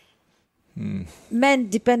arrangement. Men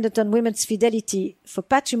depended on women's fidelity for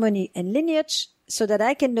patrimony and lineage, so that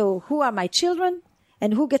I can know who are my children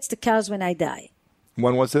and who gets the cows when I die.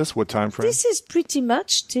 When was this? What time frame? This is pretty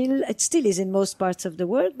much it still is in most parts of the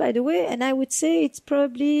world, by the way, and I would say it's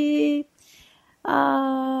probably,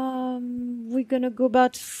 we're going to go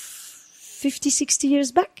about 50, 60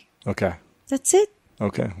 years back. Okay. That's it.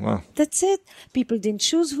 Okay, wow. That's it. People didn't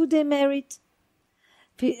choose who they married.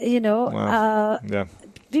 Wow.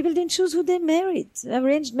 people didn't choose who they married.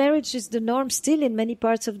 Arranged marriage is the norm still in many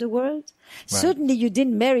parts of the world. Right. Certainly you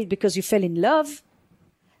didn't marry because you fell in love.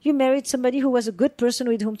 You married somebody who was a good person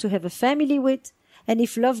with whom to have a family with. And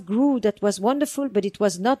if love grew, that was wonderful, but it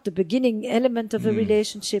was not the beginning element of a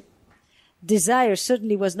relationship. Desire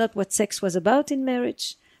certainly was not what sex was about in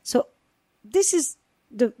marriage. So this is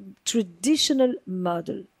the traditional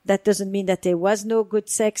model. That doesn't mean that there was no good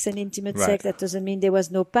sex and intimate sex. That doesn't mean there was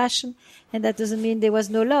no passion. And that doesn't mean there was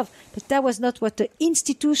no love. But that was not what the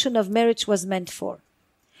institution of marriage was meant for.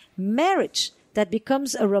 Marriage that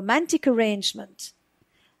becomes a romantic arrangement,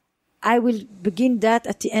 I will begin that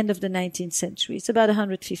at the end of the 19th century. It's about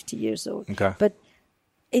 150 years old. Okay. But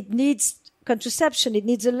it needs contraception. It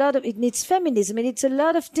needs feminism. It needs a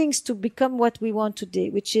lot of things to become what we want today,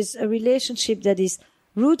 which is a relationship that is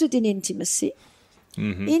rooted in intimacy.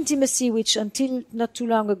 Mm-hmm. Intimacy, which until not too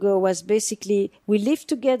long ago was basically we live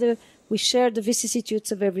together, we share the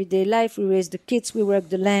vicissitudes of everyday life, we raise the kids, we work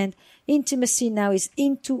the land. Intimacy now is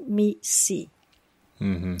into me see.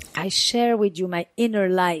 Mm-hmm. I share with you my inner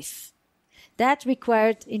life. That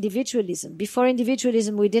required individualism. Before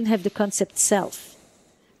individualism, we didn't have the concept self.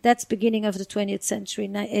 That's beginning of the 20th century,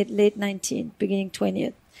 late 19th, beginning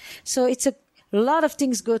 20th. So it's a lot of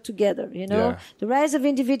things go together, you know. Yeah. The rise of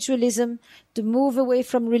individualism, the move away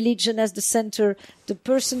from religion as the center, the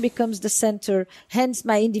person becomes the center, hence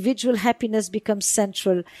my individual happiness becomes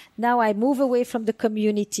central. Now I move away from the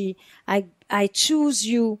community, I choose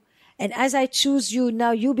you, and as I choose you,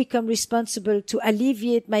 now you become responsible to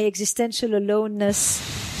alleviate my existential aloneness.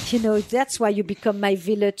 You know, that's why you become my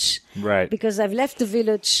village. Right. Because I've left the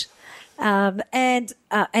village. And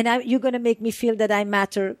you're going to make me feel that I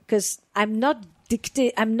matter because I'm not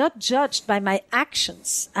judged by my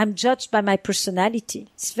actions. I'm judged by my personality.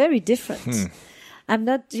 It's very different.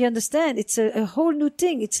 You understand? It's a whole new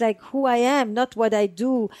thing. It's like who I am, not what I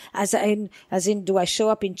do. As in, do I show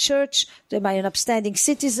up in church? Am I an upstanding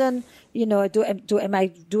citizen? You know, am I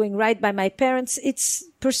doing right by my parents? It's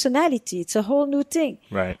personality. It's a whole new thing.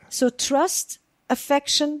 Right. So trust,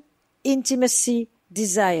 affection, intimacy,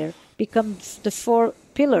 desire become the four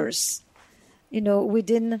pillars, you know,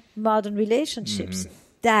 within modern relationships. Mm-hmm.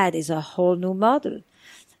 That is a whole new model.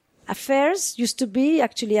 Affairs used to be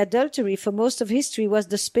actually adultery for most of history was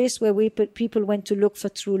the space where people went to look for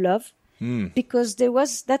true love because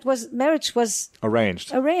marriage was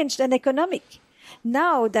arranged and economic.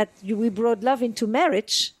 Now that we brought love into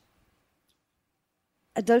marriage,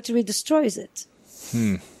 adultery destroys it.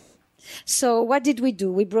 So what did we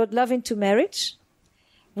do? We brought love into marriage.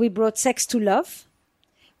 We brought sex to love.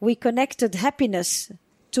 We connected happiness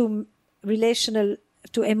to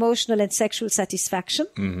emotional and sexual satisfaction.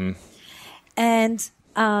 Mm-hmm.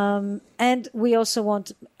 And we also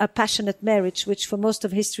want a passionate marriage, which for most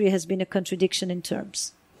of history has been a contradiction in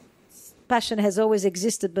terms. Passion has always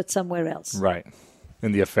existed, but somewhere else. Right.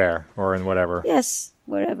 In the affair or in whatever. Yes,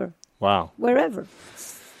 wherever. Wow. Wherever.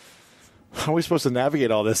 How are we supposed to navigate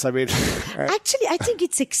all this? I mean, actually, I think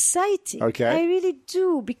it's exciting. Okay. I really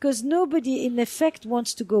do, because nobody, in effect,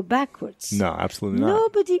 wants to go backwards. No, absolutely not.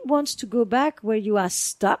 Nobody wants to go back where you are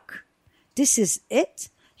stuck. This is it.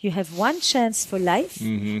 You have one chance for life,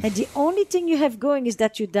 and the only thing you have going is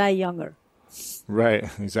that you die younger. Right,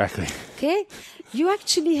 exactly. Okay? You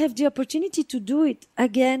actually have the opportunity to do it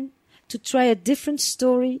again, to try a different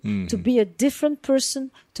story, to be a different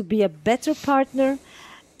person, to be a better partner,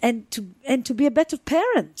 and to be a better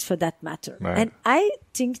parent, for that matter. Right. And I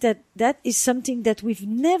think that is something that we've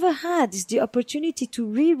never had, is the opportunity to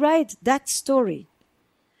rewrite that story.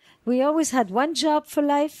 We always had one job for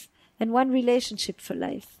life and one relationship for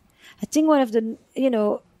life. I think one of the,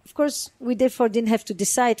 of course, we therefore didn't have to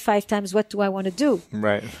decide 5 times, what do I want to do?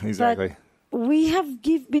 Right, exactly. But we have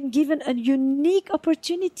been given a unique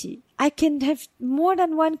opportunity. I can have more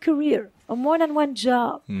than one career, or more than one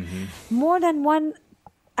job, more than one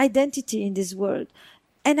identity in this world.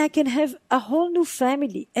 And I can have a whole new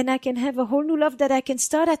family, and I can have a whole new love that I can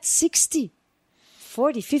start at 60,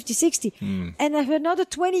 40, 50, 60, and I have another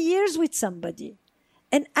 20 years with somebody,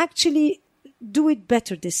 and actually do it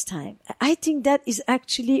better this time. I think that is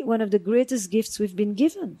actually one of the greatest gifts we've been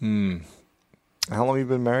given. How long have you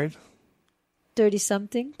been married?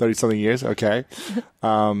 30-something. 30-something years, okay.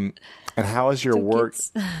 And how is your work?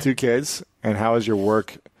 Kids. 2 kids. And how is your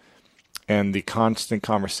work and the constant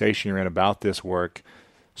conversation you're in about this work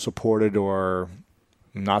supported or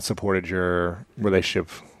not supported your relationship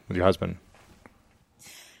with your husband?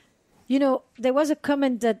 There was a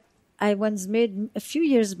comment that I once made a few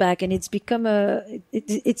years back, and it's become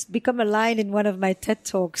a line in one of my TED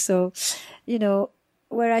Talks. So,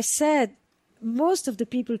 where I said, most of the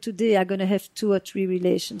people today are going to have 2 or 3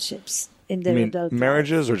 relationships in their adult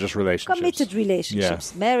marriages life. Or just relationships? Committed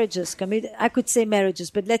relationships. Marriages. I could say marriages,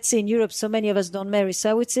 but let's say in Europe, so many of us don't marry.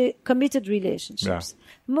 So I would say committed relationships.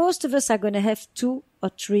 Yeah. Most of us are going to have 2 or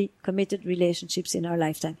 3 committed relationships in our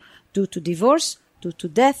lifetime, due to divorce, due to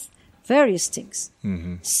death, various things.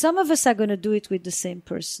 Mm-hmm. Some of us are going to do it with the same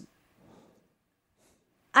person.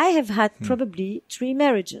 I have had probably 3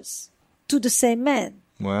 marriages to the same man.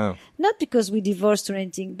 Wow. Not because we divorced or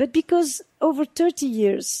anything, but because over 30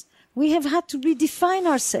 years, we have had to redefine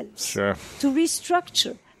ourselves, sure, to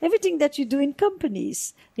restructure everything that you do in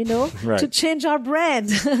companies, right, to change our brand.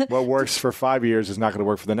 What works for 5 years is not going to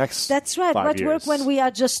work for the next 5 years. That's right. What works when we are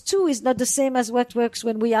just 2 is not the same as what works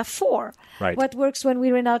when we are 4. Right. What works when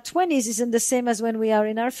we're in our 20s isn't the same as when we are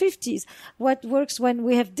in our 50s. What works when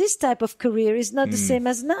we have this type of career is not the same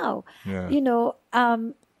as now. Yeah.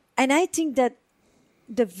 And I think that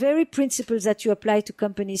the very principles that you apply to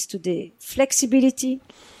companies today, flexibility,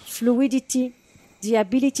 fluidity, the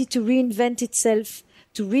ability to reinvent itself,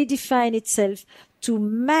 to redefine itself, to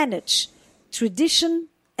manage tradition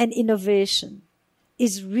and innovation,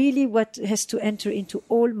 is really what has to enter into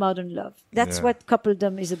all modern love. That's what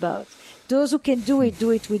coupledom is about. Those who can do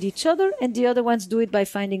it with each other, and the other ones do it by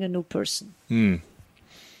finding a new person.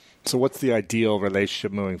 So what's the ideal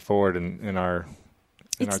relationship moving forward in our...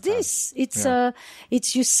 It's this.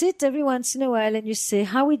 It's you sit every once in a while and you say,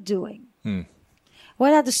 how are we doing?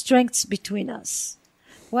 What are the strengths between us?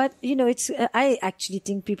 I actually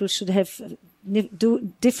think people should have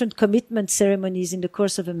do different commitment ceremonies in the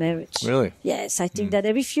course of a marriage. Really? Yes, I think that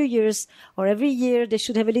every few years or every year they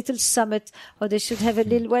should have a little summit, or they should have a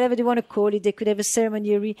little, whatever they want to call it. They could have a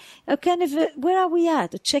ceremony, where are we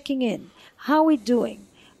at? A checking in. How are we doing?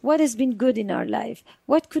 What has been good in our life?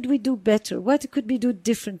 What could we do better? What could we do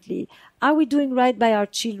differently? Are we doing right by our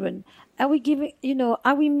children? Are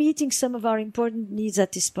we meeting some of our important needs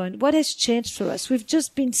at this point? What has changed for us? We've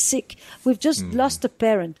just been sick. We've just lost a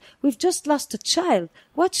parent. We've just lost a child.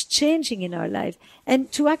 What's changing in our life?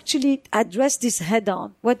 And to actually address this head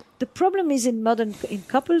on. What the problem is in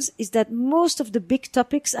couples is that most of the big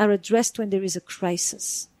topics are addressed when there is a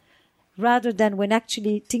crisis, rather than when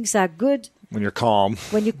actually things are good. When you're calm.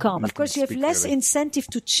 When you're calm. Of course, you have less incentive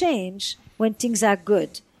to change when things are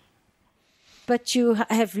good. But you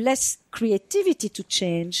have less creativity to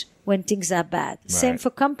change when things are bad. Right. Same for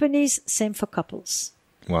companies, same for couples.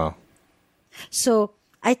 Wow. So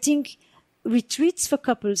I think retreats for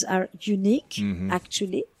couples are unique,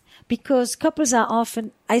 actually, because couples are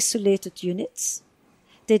often isolated units.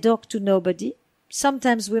 They talk to nobody.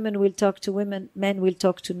 Sometimes women will talk to women, men will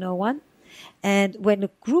talk to no one. And when a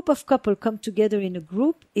group of couples come together in a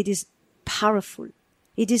group, it is powerful.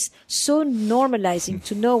 It is so normalizing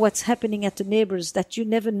to know what's happening at the neighbors that you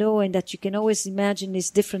never know and that you can always imagine is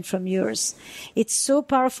different from yours. It's so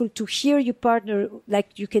powerful to hear your partner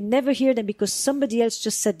like you can never hear them because somebody else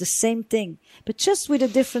just said the same thing, but just with a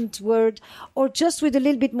different word or just with a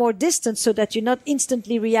little bit more distance so that you're not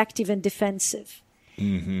instantly reactive and defensive.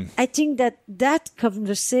 I think that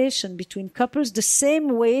conversation between couples, the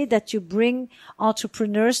same way that you bring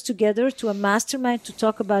entrepreneurs together to a mastermind to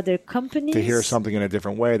talk about their companies. To hear something in a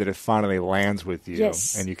different way, that it finally lands with you,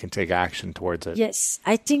 yes, and you can take action towards it. Yes.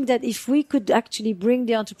 I think that if we could actually bring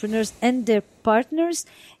the entrepreneurs and their partners,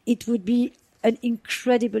 it would be an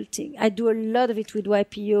incredible thing. I do a lot of it with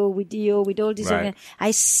YPO, with EO, with all these. Right. I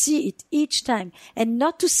see it each time. And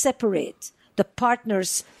not to separate the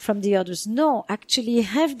partners from the others. No, actually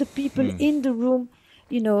have the people in the room,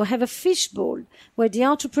 have a fishbowl where the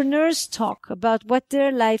entrepreneurs talk about what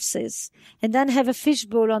their life is, and then have a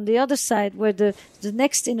fishbowl on the other side where the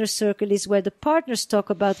next inner circle is where the partners talk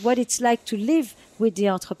about what it's like to live with the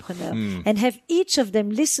entrepreneur, and have each of them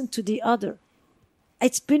listen to the other.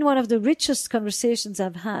 It's been one of the richest conversations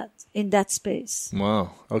I've had in that space.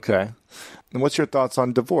 Wow. Okay. And what's your thoughts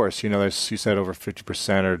on divorce? You said over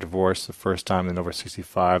 50% are divorced the first time and over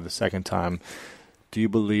 65% the second time. Do you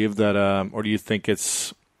believe that, or do you think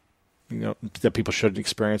it's, that people should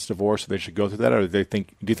experience divorce, or they should go through that, or do you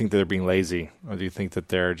think that they're being lazy, or do you think that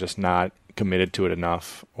they're just not committed to it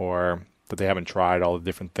enough, or that they haven't tried all the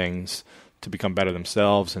different things to become better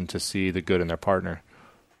themselves and to see the good in their partner?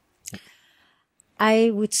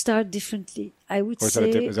 I would start differently. I would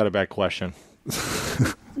say... Is that a bad question?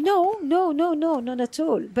 No, not at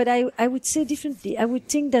all. But I would say differently. I would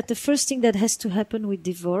think that the first thing that has to happen with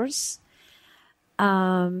divorce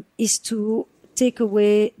is to take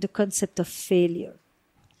away the concept of failure.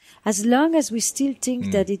 As long as we still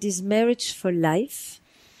think that it is marriage for life,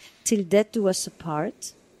 till death do us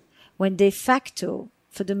apart, when de facto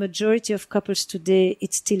for the majority of couples today,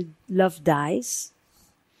 it's still love dies.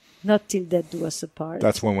 Not till death do us apart.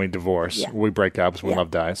 That's when we divorce. Yeah. We break up when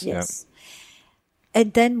love dies. Yes. Yeah.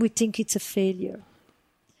 And then we think it's a failure.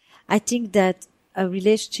 I think that a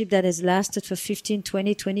relationship that has lasted for 15,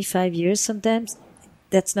 20, 25 years sometimes,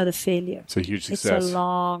 that's not a failure. It's a huge success. It's a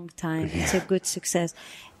long time. Yeah. It's a good success.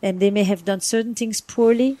 And they may have done certain things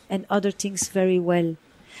poorly and other things very well.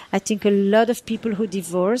 I think a lot of people who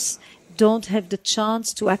divorce don't have the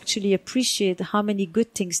chance to actually appreciate how many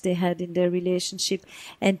good things they had in their relationship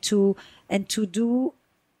and to do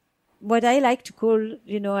what I like to call,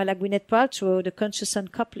 a la Gwyneth Paltrow, the conscious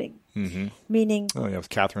uncoupling. Mm-hmm. Meaning... Oh, yeah, with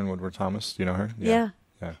Catherine Woodward Thomas. Do you know her? Yeah.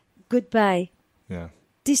 Goodbye. Yeah.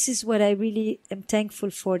 This is what I really am thankful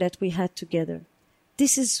for that we had together.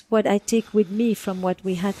 This is what I take with me from what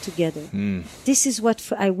we had together. This is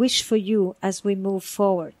what I wish for you as we move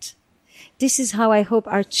forward. This is how I hope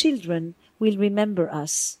our children will remember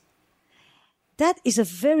us. That is a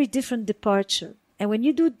very different departure. And when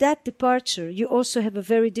you do that departure, you also have a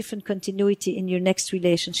very different continuity in your next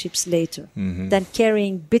relationships later than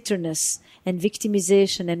carrying bitterness and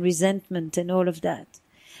victimization and resentment and all of that.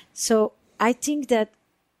 So I think that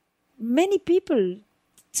many people,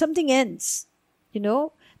 something ends,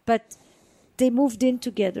 but they moved in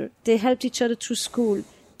together. They helped each other through school.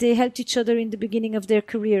 They helped each other in the beginning of their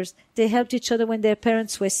careers. They helped each other when their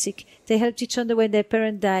parents were sick. They helped each other when their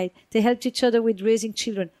parent died. They helped each other with raising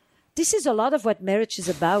children. This is a lot of what marriage is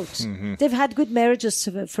about. Mm-hmm. They've had good marriages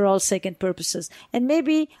for all second purposes. And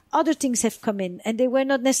maybe other things have come in and they were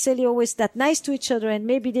not necessarily always that nice to each other and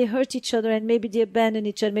maybe they hurt each other and maybe they abandoned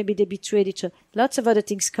each other, maybe they betrayed each other. Lots of other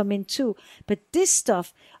things come in too. But this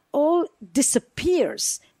stuff all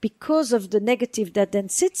disappears because of the negative that then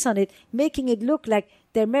sits on it, making it look like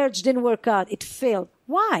their marriage didn't work out. It failed.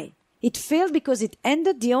 Why? It failed because it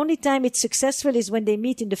ended. The only time it's successful is when they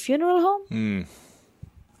meet in the funeral home.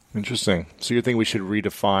 Interesting. So you think we should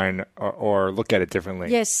redefine or look at it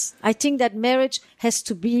differently? Yes. I think that marriage has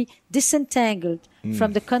to be disentangled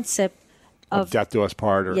from the concept of death do us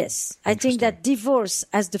part. Or yes. I think that divorce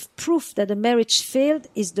as the proof that a marriage failed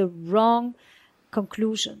is the wrong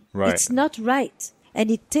conclusion. Right. It's not right.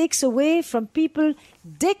 And it takes away from people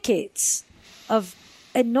decades of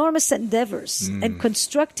enormous endeavors and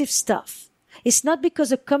constructive stuff. It's not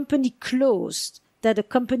because a company closed that a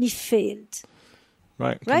company failed.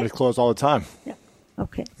 Right. Companies close all the time. Yeah.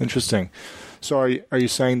 Okay. Interesting. So are you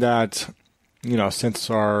saying that, since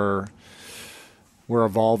we're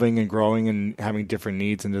evolving and growing and having different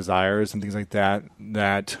needs and desires and things like that,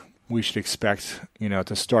 that we should expect,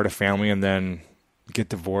 to start a family and then get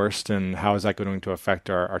divorced? And how is that going to affect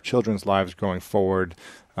our children's lives going forward?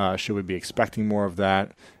 Should we be expecting more of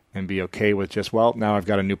that and be okay with just, now I've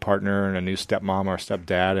got a new partner and a new stepmom or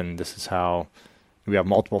stepdad, and this is how... We have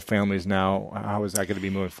multiple families now. How is that going to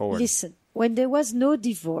be moving forward? Listen, when there was no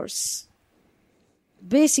divorce,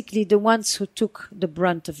 basically the ones who took the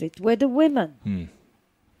brunt of it were the women.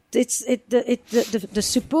 The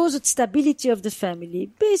supposed stability of the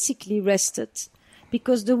family basically rested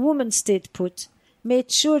because the woman stayed put,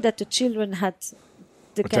 made sure that the children had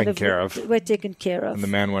were taken care of. And the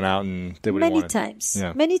man went out and did what he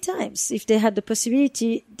wanted. Many times. If they had the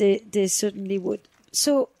possibility, they certainly would.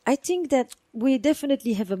 So I think that we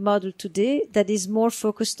definitely have a model today that is more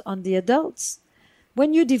focused on the adults.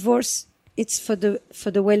 When you divorce, it's for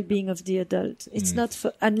the well-being of the adult. It's not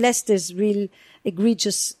for, unless there's real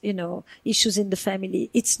egregious, issues in the family.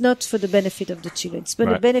 It's not for the benefit of the children. It's for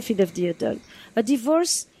the benefit of the adult. A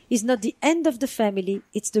divorce is not the end of the family.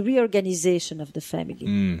 It's the reorganization of the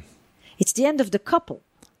family. It's the end of the couple,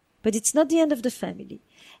 but it's not the end of the family.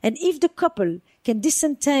 And if the couple can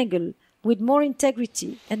disentangle with more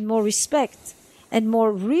integrity and more respect and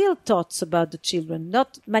more real thoughts about the children,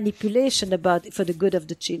 not manipulation for the good of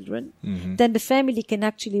the children, then the family can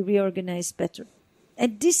actually reorganize better.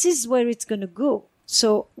 And this is where it's going to go.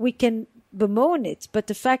 So we can bemoan it, but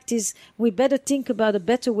the fact is we better think about a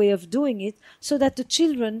better way of doing it so that the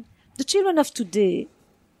children of today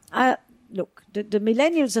the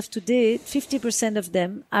millennials of today, 50% of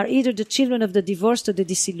them are either the children of the divorced or the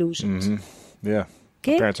disillusioned. Yeah.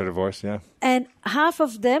 Okay? Parents are divorced, yeah. And half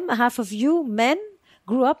of you men,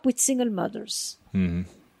 grew up with single mothers.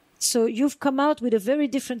 So you've come out with a very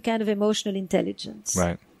different kind of emotional intelligence.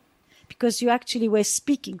 Right. Because you actually were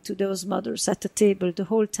speaking to those mothers at the table the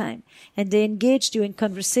whole time. And they engaged you in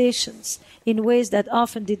conversations in ways that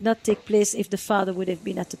often did not take place if the father would have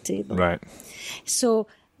been at the table. Right. So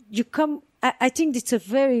I think it's a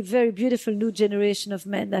very, very beautiful new generation of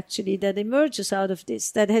men, actually, that emerges out of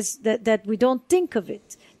this, that we don't think of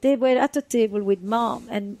it, They were at the table with mom.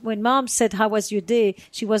 And when mom said, how was your day?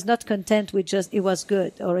 She was not content with just, it was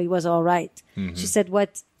good or it was all right. She said,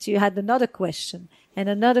 what? She had another question and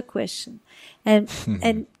another question. And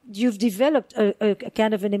you've developed a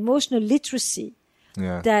kind of an emotional literacy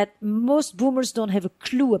that most boomers don't have a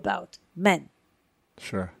clue about, men.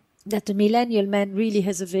 Sure. That the millennial man really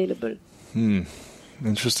has available.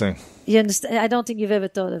 Interesting. You understand? I don't think you've ever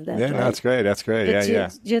thought of that. Yeah, right? no, that's great. That's great. But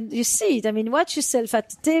you see it. I mean, watch yourself at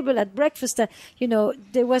the table, at breakfast.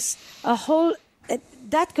 There was a whole...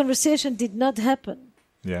 that conversation did not happen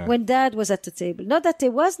when Dad was at the table. Not that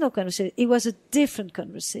there was no conversation. It was a different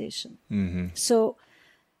conversation. So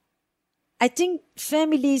I think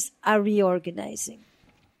families are reorganizing.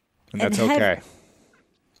 And that's okay.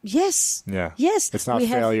 Yes. Yeah. Yes. It's not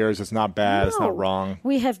failures. It's not bad. It's not wrong.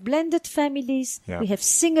 We have blended families. Yeah. We have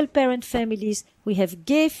single parent families. We have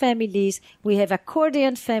gay families. We have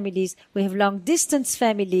accordion families. We have long distance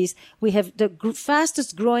families. We have the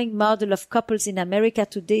fastest growing model of couples in America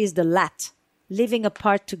today is the LAT, living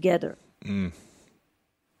apart together.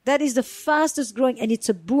 That is the fastest growing, and it's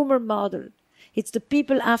a boomer model. It's the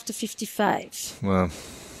people after 55. Wow.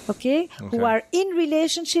 Okay? Who are in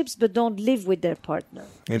relationships but don't live with their partner.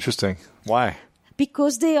 Interesting. Why?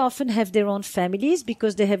 Because they often have their own families,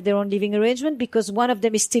 because they have their own living arrangement, because one of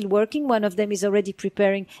them is still working, one of them is already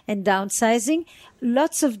preparing and downsizing.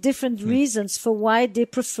 Lots of different reasons for why they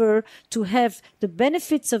prefer to have the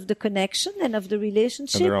benefits of the connection and of the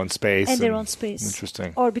relationship. And their own space. And their own space.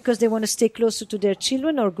 Interesting. Or because they want to stay closer to their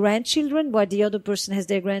children or grandchildren, while the other person has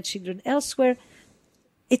their grandchildren elsewhere.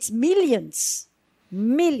 It's millions.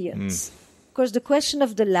 Of course, the question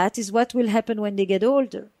of the LAT is what will happen when they get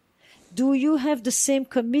older. Do you have the same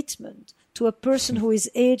commitment to a person who is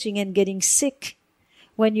aging and getting sick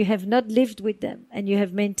when you have not lived with them and you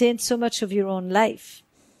have maintained so much of your own life?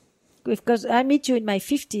 Because I meet you in my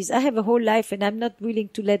 50s. I have a whole life and I'm not willing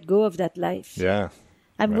to let go of that life. Yeah.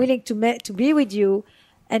 I'm willing to be with you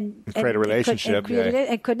and create a relationship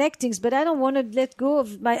and connect things, but I don't want to let go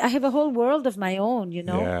of I have a whole world of my own,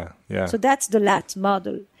 Yeah. So that's the LAT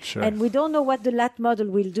model. Sure. And we don't know what the LAT model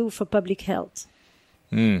will do for public health.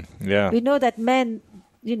 Yeah. We know that men,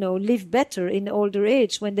 live better in older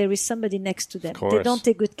age when there is somebody next to them. Of course. They don't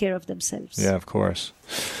take good care of themselves. Yeah, of course.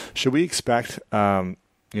 Should we expect, moving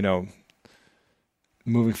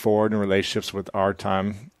forward in relationships with our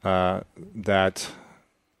time, that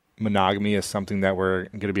monogamy is something that we're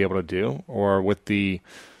going to be able to do, or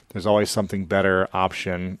there's always something better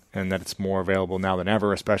option, and that it's more available now than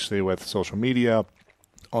ever, especially with social media,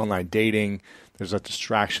 online dating. There's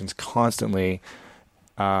distractions constantly.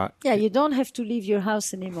 You don't have to leave your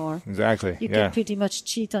house anymore. Exactly. You can pretty much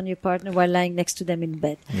cheat on your partner while lying next to them in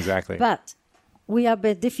bed. Exactly. But we are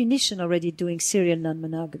by definition already doing serial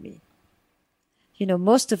non-monogamy.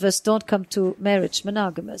 Most of us don't come to marriage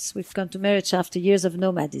monogamous. We've come to marriage after years of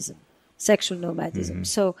nomadism, sexual nomadism.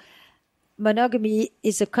 So monogamy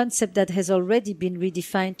is a concept that has already been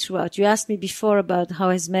redefined throughout. You asked me before about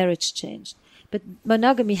how has marriage changed. But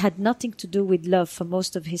monogamy had nothing to do with love for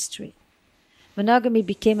most of history. Monogamy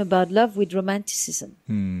became about love with romanticism.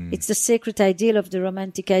 It's the sacred ideal of the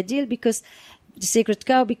romantic ideal, because the sacred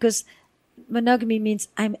cow, because monogamy means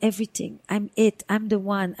I'm everything. I'm it. I'm the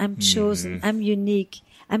one. I'm chosen. I'm unique.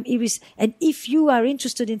 I'm and if you are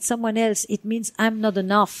interested in someone else, it means I'm not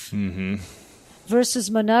enough. Versus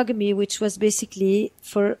monogamy, which was basically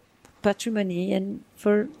for patrimony and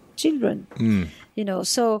for children.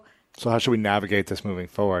 So how should we navigate this moving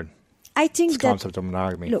forward? I think this concept of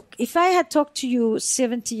monogamy. Look, if I had talked to you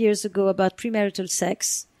 70 years ago about premarital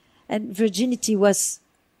sex and virginity was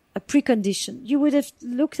a precondition, you would have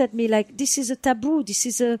looked at me like, this is a taboo, this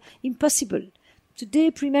is impossible.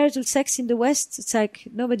 Today, premarital sex in the West, it's like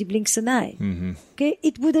nobody blinks an eye. Okay?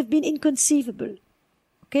 It would have been inconceivable.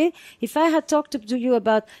 Okay? If I had talked to you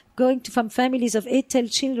about going from families of 8-10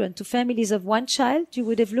 children to families of 1 child, you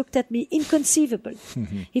would have looked at me inconceivable.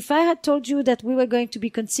 If I had told you that we were going to be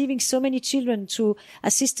conceiving so many children through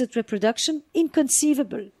assisted reproduction,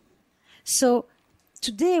 inconceivable. So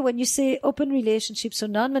today, when you say open relationships or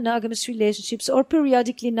non-monogamous relationships or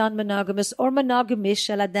periodically non-monogamous or monogamish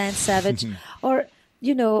a la Dan Savage or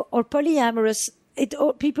polyamorous,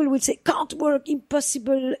 people will say, can't work,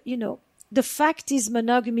 impossible, The fact is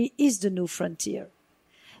monogamy is the new frontier.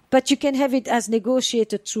 But you can have it as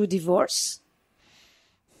negotiated through divorce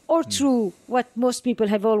or through what most people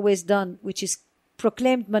have always done, which is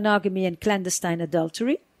proclaimed monogamy and clandestine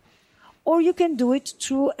adultery. Or you can do it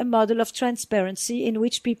through a model of transparency in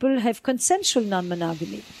which people have consensual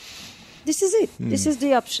non-monogamy. this is it. This is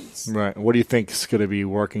the options. Right. What do you think is going to be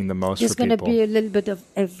working the most There's for people? going to be a little bit of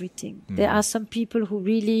everything. There are some people who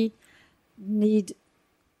really need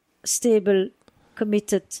stable,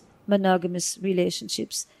 committed, monogamous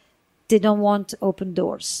relationships. They don't want open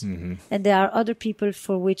doors. And there are other people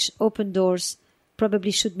for which open doors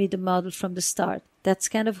probably should be the model from the start. That's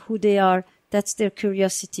kind of who they are. That's their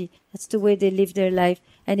curiosity. That's the way they live their life.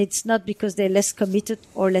 And it's not because they're less committed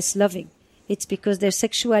or less loving. It's because their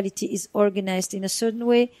sexuality is organized in a certain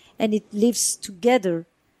way and it lives together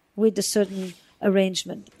with a certain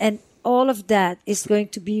arrangement. And all of that is going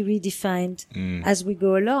to be redefined as we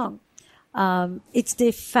go along. It's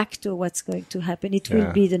de facto what's going to happen. It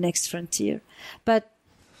will be the next frontier. But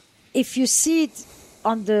if you see it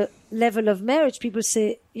on the level of marriage, people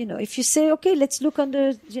say, if you say, okay, let's look on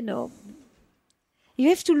the, you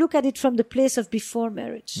have to look at it from the place of before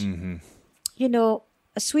marriage.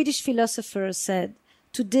 A Swedish philosopher said,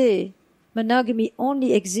 today, monogamy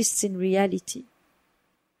only exists in reality.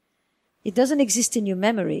 It doesn't exist in your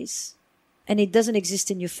memories, and it doesn't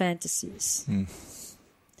exist in your fantasies.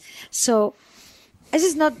 So, this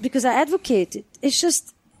is not because I advocate it. It's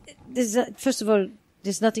just, first of all,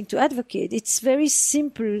 there's nothing to advocate. It's very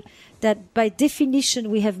simple that by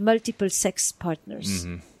definition we have multiple sex partners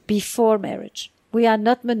before marriage. We are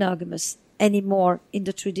not monogamous anymore in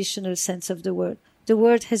the traditional sense of the word. The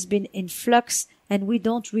word has been in flux and we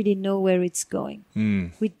don't really know where it's going.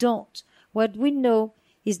 We don't. What we know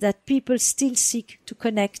is that people still seek to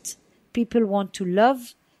connect. People want to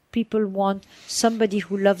love. People want somebody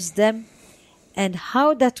who loves them. And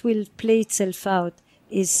how that will play itself out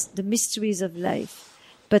is the mysteries of life.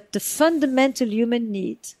 But the fundamental human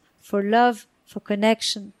need for love, for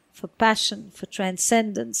connection, for passion, for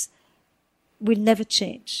transcendence will never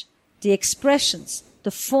change. The expressions,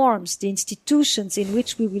 the forms, the institutions in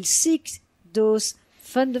which we will seek those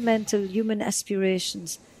fundamental human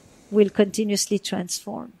aspirations will continuously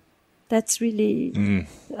transform. That's really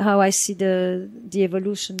how I see the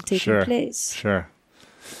evolution taking place. Sure.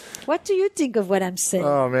 What do you think of what I'm saying?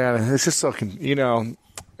 Oh, man, it's just so,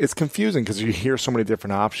 it's confusing because you hear so many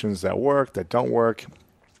different options that work, that don't work.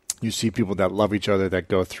 You see people that love each other that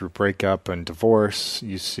go through breakup and divorce.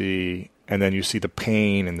 And then you see the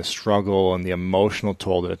pain and the struggle and the emotional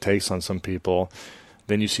toll that it takes on some people.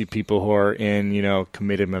 Then you see people who are in,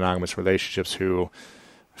 committed monogamous relationships who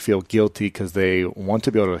feel guilty because they want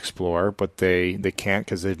to be able to explore, but they can't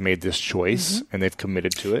because they've made this choice and they've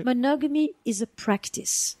committed to it. Monogamy is a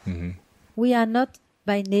practice. We are not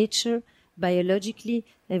by nature, biologically,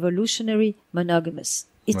 evolutionary monogamous.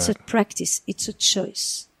 It's a practice. It's a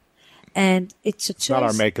choice. And it's a choice. It's not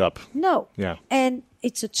our makeup. No. Yeah. And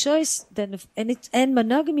it's a choice. And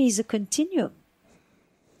monogamy is a continuum.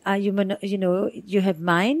 You have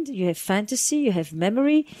mind, you have fantasy, you have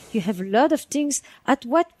memory, you have a lot of things. At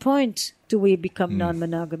what point do we become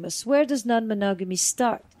non-monogamous? Where does non-monogamy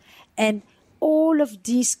start? And all of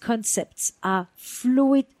these concepts are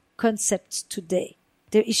fluid concepts today.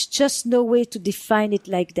 There is just no way to define it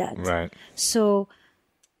like that. Right. So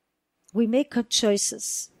we make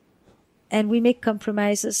choices and we make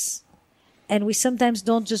compromises and we sometimes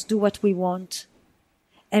don't just do what we want.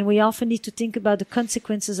 And we often need to think about the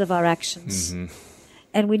consequences of our actions.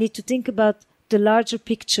 And we need to think about the larger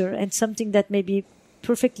picture, and something that may be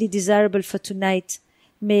perfectly desirable for tonight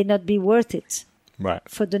may not be worth it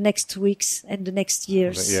for the next weeks and the next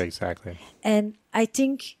years. Yeah, exactly. And I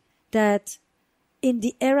think that in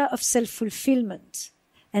the era of self-fulfillment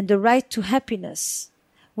and the right to happiness,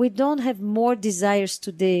 we don't have more desires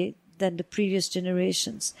today than the previous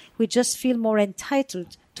generations. We just feel more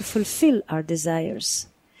entitled to fulfill our desires.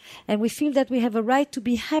 And we feel that we have a right to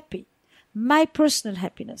be happy. My personal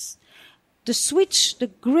happiness.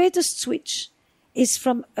 The greatest switch is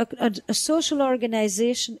from a social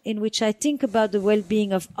organization in which I think about the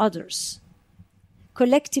well-being of others.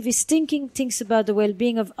 Collectivist thinking thinks about the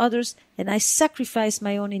well-being of others, and I sacrifice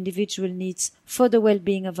my own individual needs for the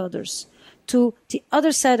well-being of others. To the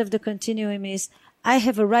other side of the continuum is I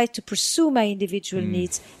have a right to pursue my individual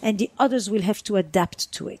needs, and the others will have to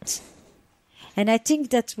adapt to it. And I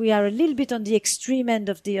think that we are a little bit on the extreme end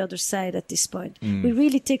of the other side at this point. We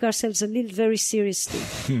really take ourselves very seriously.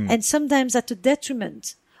 And sometimes at the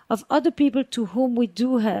detriment of other people to whom we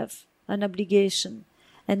do have an obligation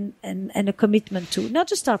and a commitment to. Not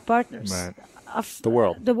just our partners. Right. Of the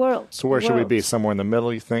world. The world. So where should we be? Somewhere in the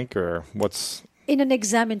middle, you think? Or what's... In an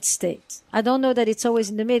examined state. I don't know that it's always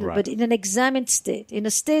in the middle, but in an examined state. In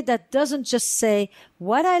a state that doesn't just say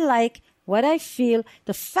what I like, what I feel.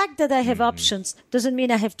 The fact that I have options doesn't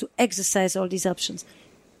mean I have to exercise all these options.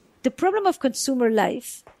 The problem of consumer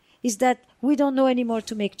life is that we don't know anymore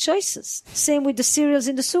to make choices. Same with the cereals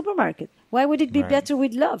in the supermarket. Why would it be better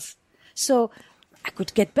with love? So I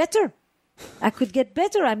could get better.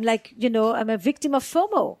 I'm like, I'm a victim of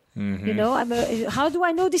FOMO. How do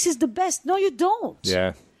I know this is the best? No, you don't.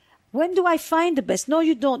 Yeah. When do I find the best? No,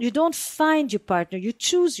 you don't. You don't find your partner. You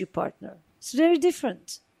choose your partner. It's very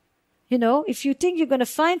different. If you think you're going to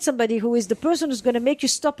find somebody who is the person who's going to make you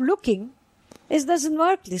stop looking, it doesn't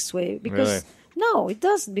work this way. Because no, it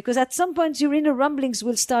doesn't. Because at some point your inner rumblings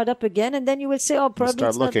will start up again, and then you will say, "Oh, probably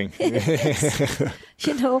start looking."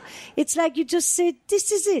 It's like you just say,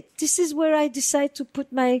 "This is it. This is where I decide to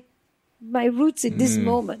put my roots in this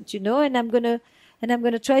moment." And I'm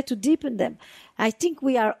gonna try to deepen them. I think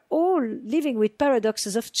we are all living with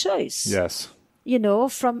paradoxes of choice. Yes.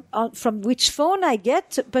 From which phone I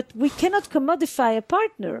get, but we cannot commodify a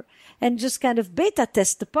partner and just kind of beta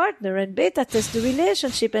test the partner and beta test the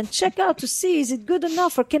relationship and check out to see, is it good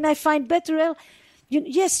enough or can I find better?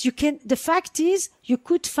 Yes, you can. The fact is you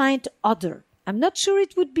could find other. I'm not sure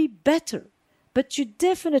it would be better, but you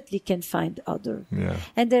definitely can find other. Yeah.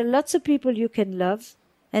 And there are lots of people you can love,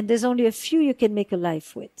 and there's only a few you can make a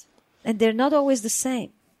life with. And they're not always the same.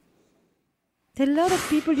 There are a lot of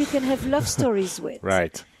people you can have love stories with.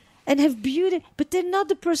 Right. And have beauty, but they're not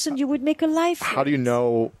the person you would make a life with. How do you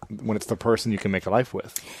know when it's the person you can make a life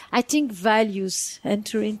with? I think values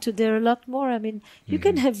enter into there a lot more. I mean, you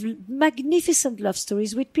can have magnificent love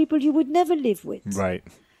stories with people you would never live with. Right.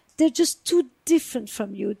 They're just too different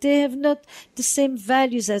from you. They have not the same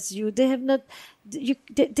values as you. They have not.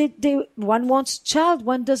 One wants a child,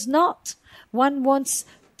 one does not. One wants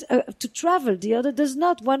to travel, the other does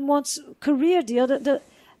not. One wants career, the other.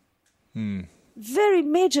 Very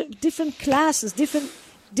major, different classes, different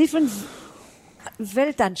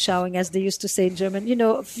Weltanschauung, as they used to say in German.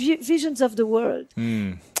 Visions of the world.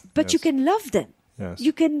 But you can love them. Yes.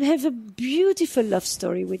 You can have a beautiful love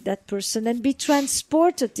story with that person and be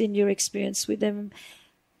transported in your experience with them.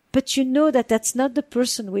 But you know that that's not the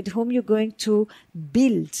person with whom you're going to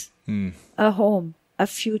build a home, a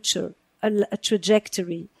future, a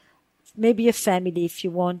trajectory, maybe a family if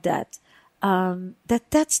you want that.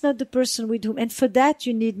 That's not the person with whom. And for that,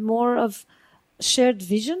 you need more of shared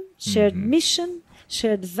vision, shared mission,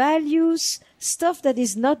 shared values, stuff that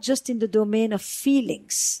is not just in the domain of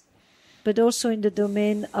feelings, but also in the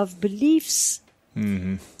domain of beliefs.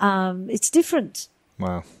 It's different.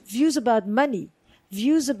 Wow. Views about money,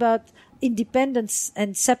 views about independence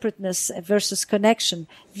and separateness versus connection,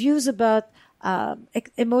 views about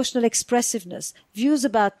emotional expressiveness, views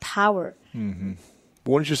about power.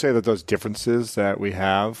 Wouldn't you say that those differences that we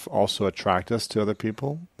have also attract us to other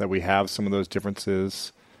people? That we have some of those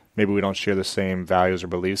differences? Maybe we don't share the same values or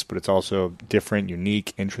beliefs, but it's also different,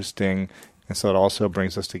 unique, interesting, and so it also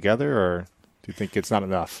brings us together? Or do you think it's not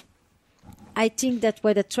enough? I think that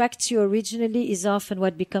what attracts you originally is often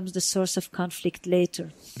what becomes the source of conflict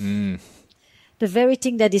later. The very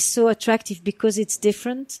thing that is so attractive because it's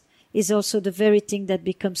different is also the very thing that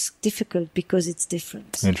becomes difficult because it's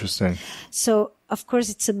different. Interesting. So, of course,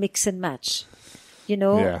 it's a mix and match,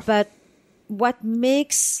 Yeah. But what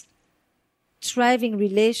makes thriving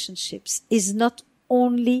relationships is not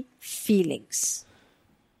only feelings.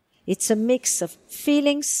 It's a mix of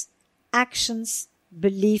feelings, actions,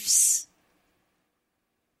 beliefs,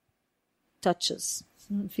 touches,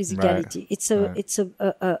 physicality. Right. It's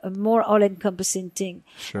a more all-encompassing thing.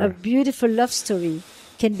 Sure. A beautiful love story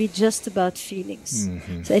can be just about feelings.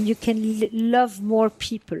 And you can love more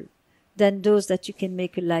people than those that you can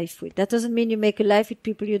make a life with. That doesn't mean you make a life with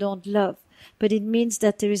people you don't love, but it means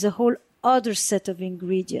that there is a whole other set of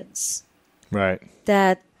ingredients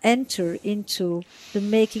that enter into the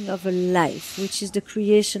making of a life, which is the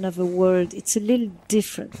creation of a world. It's a little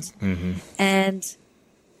different. And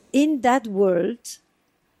in that world,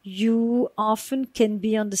 you often can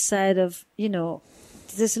be on the side of,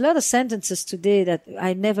 there's a lot of sentences today that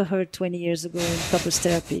I never heard 20 years ago in couples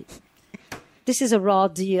therapy. This is a raw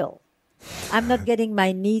deal. I'm not getting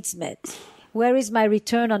my needs met. Where is my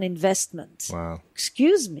return on investment? Wow.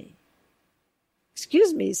 Excuse me,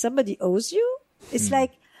 somebody owes you? It's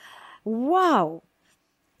like, wow.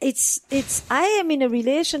 I am in a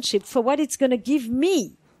relationship for what it's going to give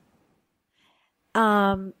me.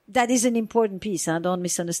 That is an important piece. Don't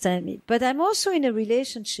misunderstand me. But I'm also in a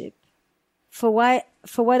relationship for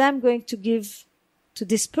what I'm going to give to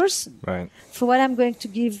this person. Right. For what I'm going to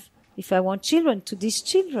give, if I want children, to these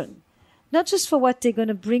children. Not just for what they're going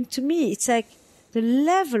to bring to me. It's like the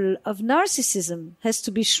level of narcissism has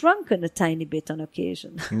to be shrunken a tiny bit on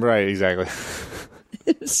occasion. Right, exactly.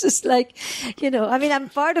 It's just like, I'm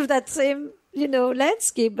part of that same,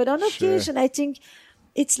 landscape. But on occasion, I think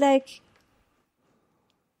it's like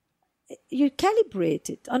you calibrate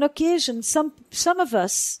it. On occasion, some of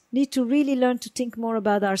us need to really learn to think more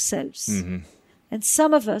about ourselves. And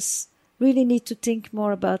some of us really need to think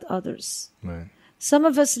more about others. Right. Some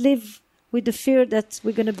of us live with the fear that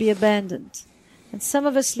we're going to be abandoned. And some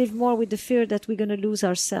of us live more with the fear that we're going to lose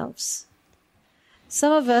ourselves.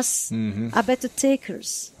 Some of us are better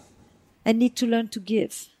takers and need to learn to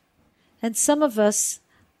give. And some of us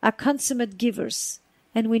are consummate givers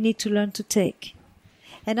and we need to learn to take.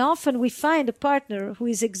 And often we find a partner who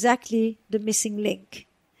is exactly the missing link.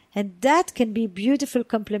 And that can be beautiful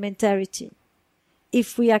complementarity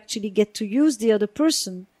if we actually get to use the other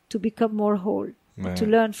person to become more whole, to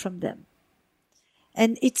learn from them.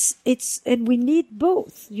 And and we need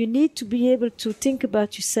both. You need to be able to think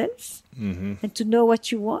about yourself and to know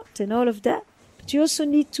what you want and all of that. But you also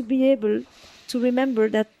need to be able to remember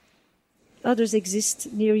that others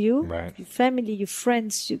exist near you, right. Your family, your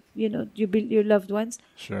friends, your loved ones.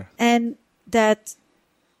 Sure. And that's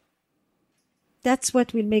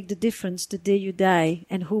what will make the difference the day you die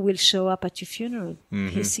and who will show up at your funeral,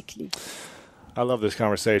 basically. I love this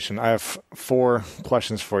conversation. I have 4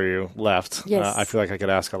 questions for you left. Yes. I feel like I could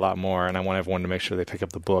ask a lot more, and I want everyone to make sure they pick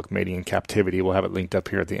up the book, Mating in Captivity. We'll have it linked up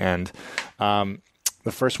here at the end. The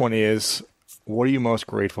first one is, what are you most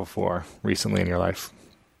grateful for recently in your life?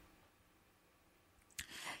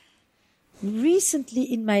 Recently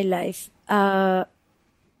in my life, I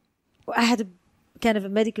had a kind of a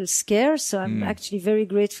medical scare, so I'm actually very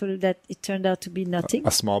grateful that it turned out to be nothing.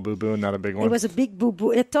 A small boo-boo, not a big one? It was a big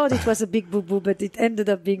boo-boo. I thought it was a big boo-boo, but it ended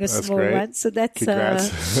up being a small great. one. So that's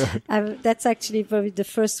that's actually probably the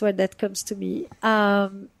first one that comes to me.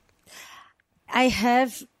 I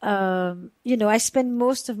have, I spent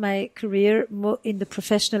most of my career in the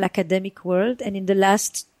professional academic world, and in the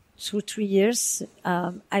last 2-3 years,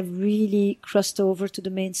 I've really crossed over to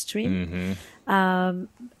the mainstream.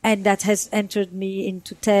 And that has entered me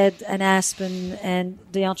into TED and Aspen and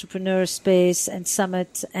the entrepreneur space and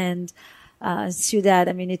Summit and Ciudad.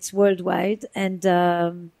 I mean, it's worldwide. And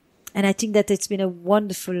I think that it's been a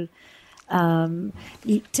wonderful,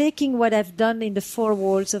 taking what I've done in the 4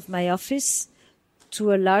 walls of my office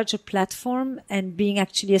to a larger platform and being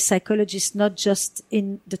actually a psychologist, not just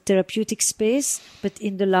in the therapeutic space, but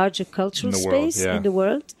in the larger cultural space in the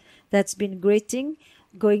world. That's been a great thing.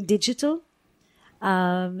 Going digital.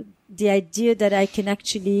 The idea that I can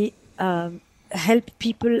actually help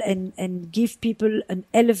people and give people an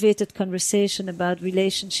elevated conversation about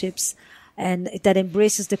relationships and that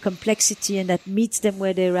embraces the complexity and that meets them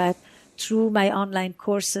where they're at through my online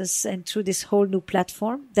courses and through this whole new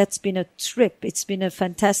platform. That's been a trip. It's been a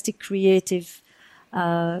fantastic creative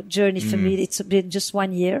journey for me. It's been just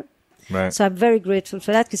 1 year. Right. So I'm very grateful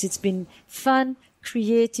for that because it's been fun,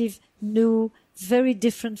 creative, new, very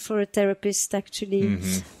different for a therapist, actually,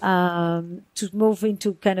 to move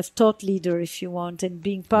into kind of thought leader, if you want, and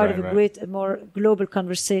being part of a more global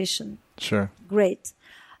conversation. Sure. Great.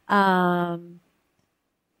 And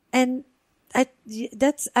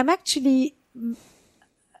I'm actually,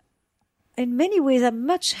 in many ways, I'm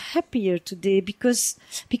much happier today because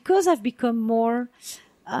I've become more,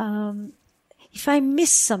 if I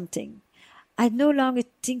miss something, I no longer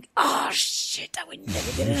think, oh shit, I would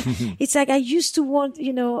never get it. It's like I used to want,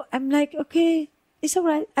 I'm like, okay, it's all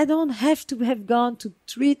right. I don't have to have gone to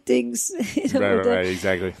 3 things. Right,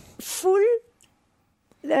 exactly. Full,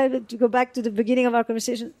 to go back to the beginning of our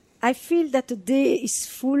conversation, I feel that the day is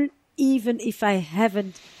full even if I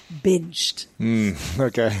haven't binged.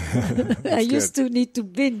 Okay. I used to need to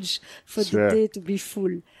binge for the day to be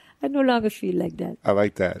full. I no longer feel like that. I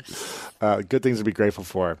like that. Good things to be grateful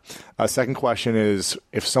for. Second question is,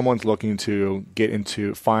 if someone's looking to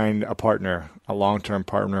find a partner, a long-term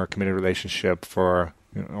partner, a committed relationship or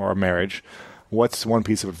a marriage, what's one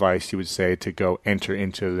piece of advice you would say to go enter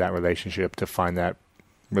into that relationship, to find that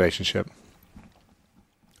relationship?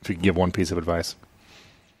 If you could give one piece of advice.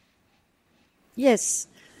 Yes.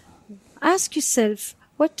 Ask yourself,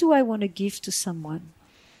 what do I want to give to someone?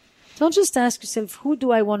 Don't just ask yourself, who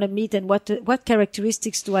do I want to meet and what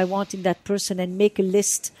characteristics do I want in that person, and make a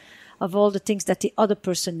list of all the things that the other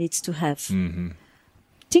person needs to have.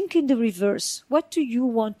 Think in the reverse. What do you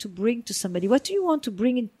want to bring to somebody? What do you want to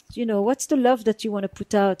bring in, what's the love that you want to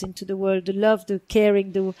put out into the world? The love, the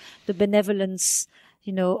caring, the benevolence,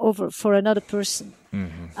 over for another person.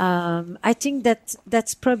 I think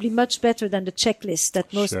that's probably much better than the checklist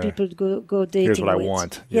that most people go dating with. Here's what I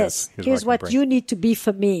want. Yes. Here's what you need to be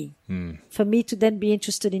for me. For me to then be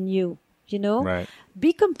interested in you. Right.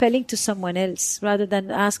 Be compelling to someone else rather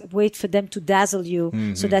than wait for them to dazzle you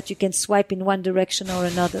so that you can swipe in one direction or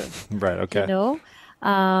another. Right. Okay.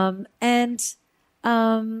 And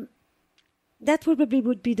that probably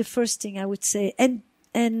would be the first thing I would say. And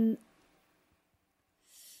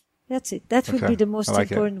that's it. That would be the most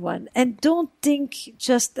important one. And don't think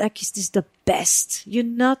just like, is this the best? You're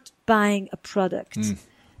not buying a product.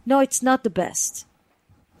 No, it's not the best.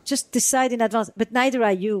 Just decide in advance. But neither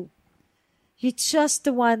are you. You're just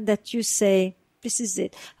the one that you say, this is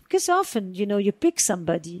it. Because often, you pick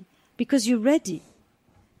somebody because you're ready.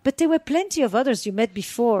 But there were plenty of others you met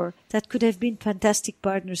before that could have been fantastic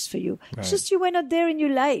partners for you. Right. It's just you were not there in your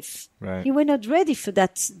life. Right. You were not ready for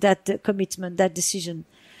that commitment, that decision.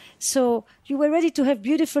 So you were ready to have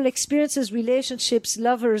beautiful experiences, relationships,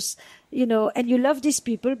 lovers, and you love these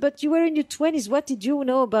people, but you were in your 20s. What did you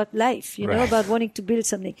know about life? You know, about wanting to build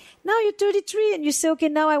something. Now you're 33 and you say, okay,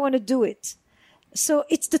 now I want to do it. So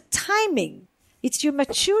it's the timing. It's your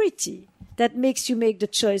maturity that makes you make the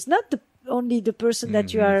choice, not only the person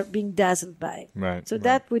that you are being dazzled by. Right. So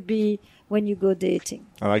that would be when you go dating.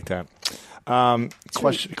 I like that.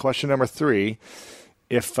 Question number 3.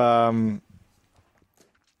 If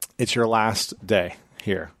it's your last day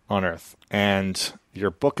here on Earth and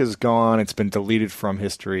your book is gone, it's been deleted from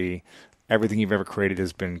history, everything you've ever created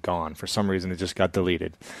has been gone. For some reason, it just got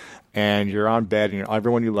deleted. And you're on bed and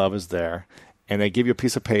everyone you love is there. And they give you a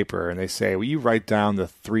piece of paper and they say, will you write down the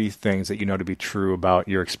 3 things that you know to be true about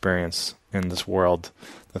your experience in this world?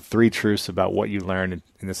 The 3 truths about what you learned.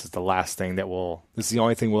 And this is the last thing this is the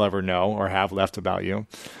only thing we'll ever know or have left about you.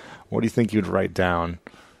 What do you think you'd write down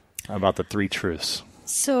about the 3 truths?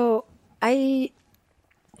 So I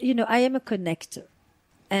am a connector.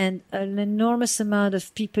 And an enormous amount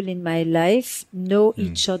of people in my life know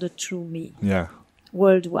each other through me. Yeah.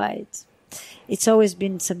 Worldwide. It's always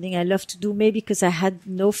been something I love to do, maybe because I had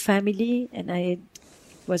no family and I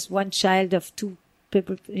was one child of 2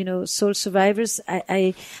 people, soul survivors.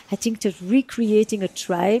 I think that recreating a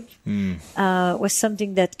tribe was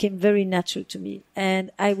something that came very natural to me.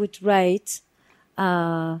 And I would write,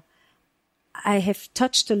 I have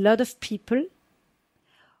touched a lot of people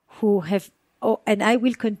who have, and I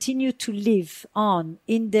will continue to live on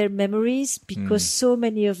in their memories because so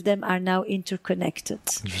many of them are now interconnected.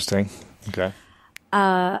 Interesting. Okay.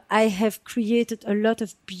 I have created a lot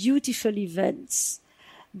of beautiful events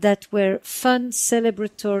that were fun,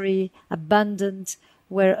 celebratory, abundant,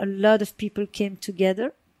 where a lot of people came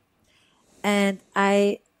together. And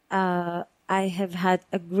I have had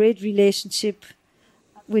a great relationship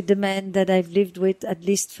with the man that I've lived with, at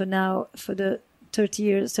least for now, for the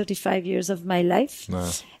 35 years of my life.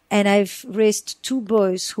 Wow. And I've raised 2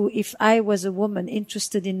 boys who, if I was a woman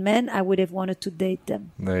interested in men, I would have wanted to date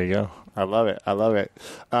them. There you go. I love it. I love it.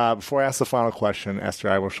 Before I ask the final question, Esther,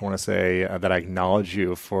 I just want to say that I acknowledge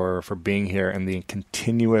you for being here and the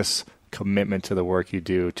continuous commitment to the work you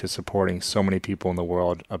do to supporting so many people in the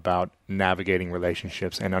world about navigating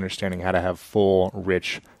relationships and understanding how to have full,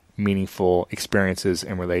 rich, meaningful experiences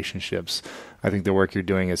and relationships. I think the work you're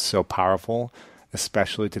doing is so powerful,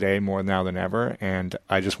 especially today more now than ever. And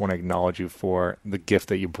I just want to acknowledge you for the gift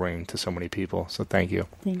that you bring to so many people. So thank you.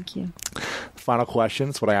 Thank you. Final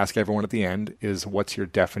questions. What I ask everyone at the end is, what's your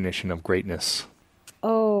definition of greatness?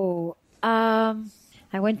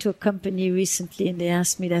 I went to a company recently and they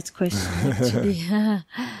asked me that question, actually.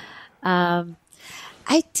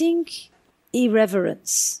 I think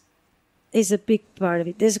irreverence is a big part of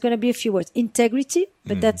it. There's going to be a few words. Integrity,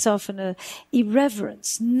 but that's often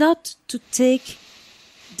irreverence. Not to take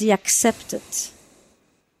the accepted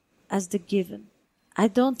as the given. I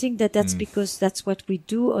don't think that that's because that's what we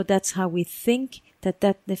do or that's how we think, that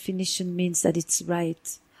definition means that it's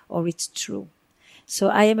right or it's true. So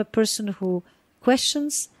I am a person who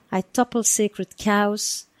questions. I topple sacred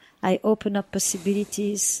cows. I open up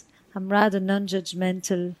possibilities. I'm rather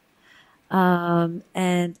non-judgmental.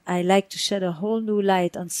 And I like to shed a whole new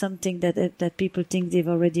light on something that people think they've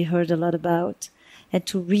already heard a lot about, and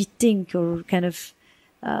to rethink or kind of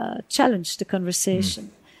challenge the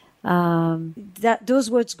conversation. Those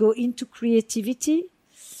words go into creativity.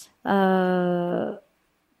 But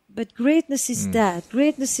greatness is that.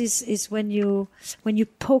 Greatness is when you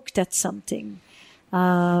poked at something,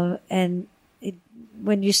 and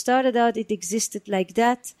when you started out, it existed like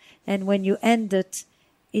that, and when you ended,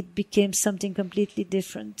 it became something completely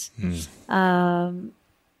different. And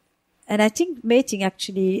I think mating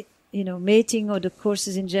actually, mating or the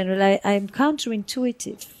courses in general, I'm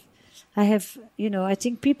counterintuitive. I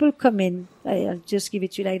think people come in, I'll just give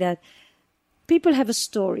it to you like that. People have a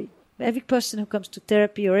story. Every person who comes to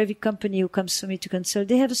therapy or every company who comes for me to consult,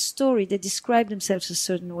 they have a story. They describe themselves a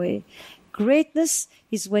certain way. greatness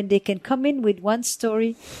is when they can come in with one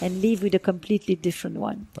story and leave with a completely different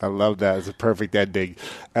one. I love that. It's a perfect ending.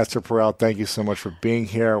 Esther Perel, thank you so much for being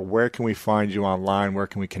here. Where can we find you online? Where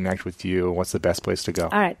can we connect with you? What's the best place to go?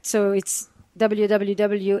 All right. So it's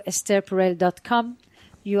www.estherperel.com.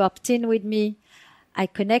 You opt in with me. I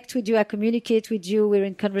connect with you. I communicate with you. We're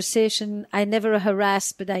in conversation. I never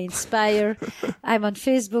harass, but I inspire. I'm on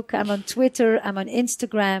Facebook. I'm on Twitter. I'm on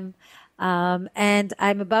Instagram. And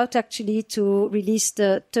I'm about actually to release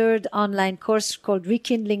the third online course called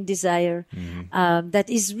Rekindling Desire. That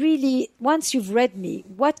is really, once you've read me,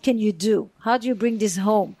 what can you do? How do you bring this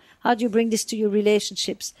home? How do you bring this to your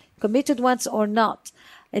relationships, committed ones or not,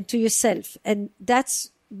 and to yourself? And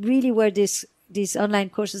that's really where these online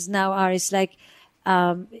courses now are. It's like,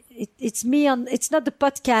 it's me on, it's not the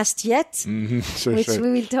podcast yet, which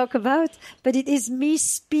we will talk about, but it is me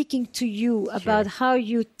speaking to you about how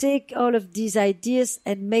you take all of these ideas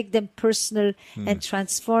and make them personal and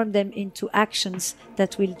transform them into actions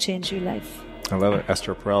that will change your life. I love it.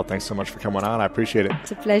 Esther Perel, thanks so much for coming on. I appreciate it.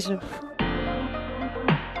 It's a pleasure.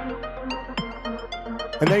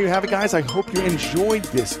 And there you have it, guys. I hope you enjoyed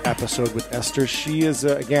this episode with Esther. She is,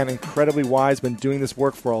 again, incredibly wise, been doing this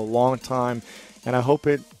work for a long time. And I hope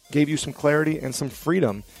it gave you some clarity and some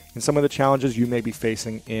freedom in some of the challenges you may be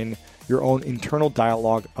facing in your own internal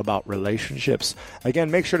dialogue about relationships. Again,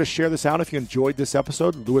 make sure to share this out if you enjoyed this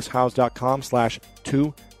episode,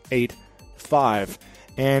 lewishowes.com/285.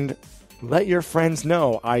 And let your friends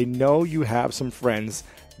know. I know you have some friends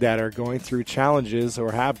that are going through challenges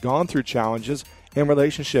or have gone through challenges in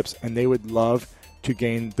relationships, and they would love to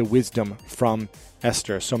gain the wisdom from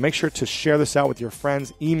Esther. So make sure to share this out with your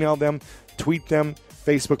friends, email them, tweet them,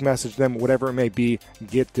 Facebook message them, whatever it may be.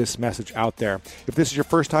 Get this message out there. If this is your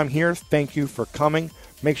first time here, thank you for coming.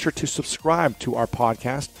 Make sure to subscribe to our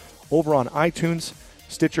podcast over on iTunes,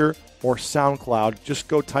 Stitcher, or SoundCloud. Just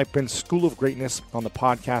go type in School of Greatness on the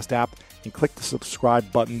podcast app and click the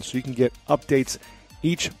subscribe button so you can get updates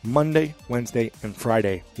each Monday, Wednesday, and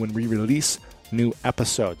Friday when we release new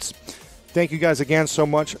episodes. Thank you guys again so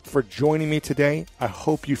much for joining me today. I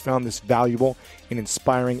hope you found this valuable and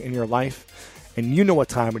inspiring in your life. And you know what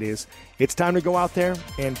time it is. It's time to go out there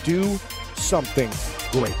and do something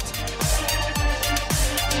great.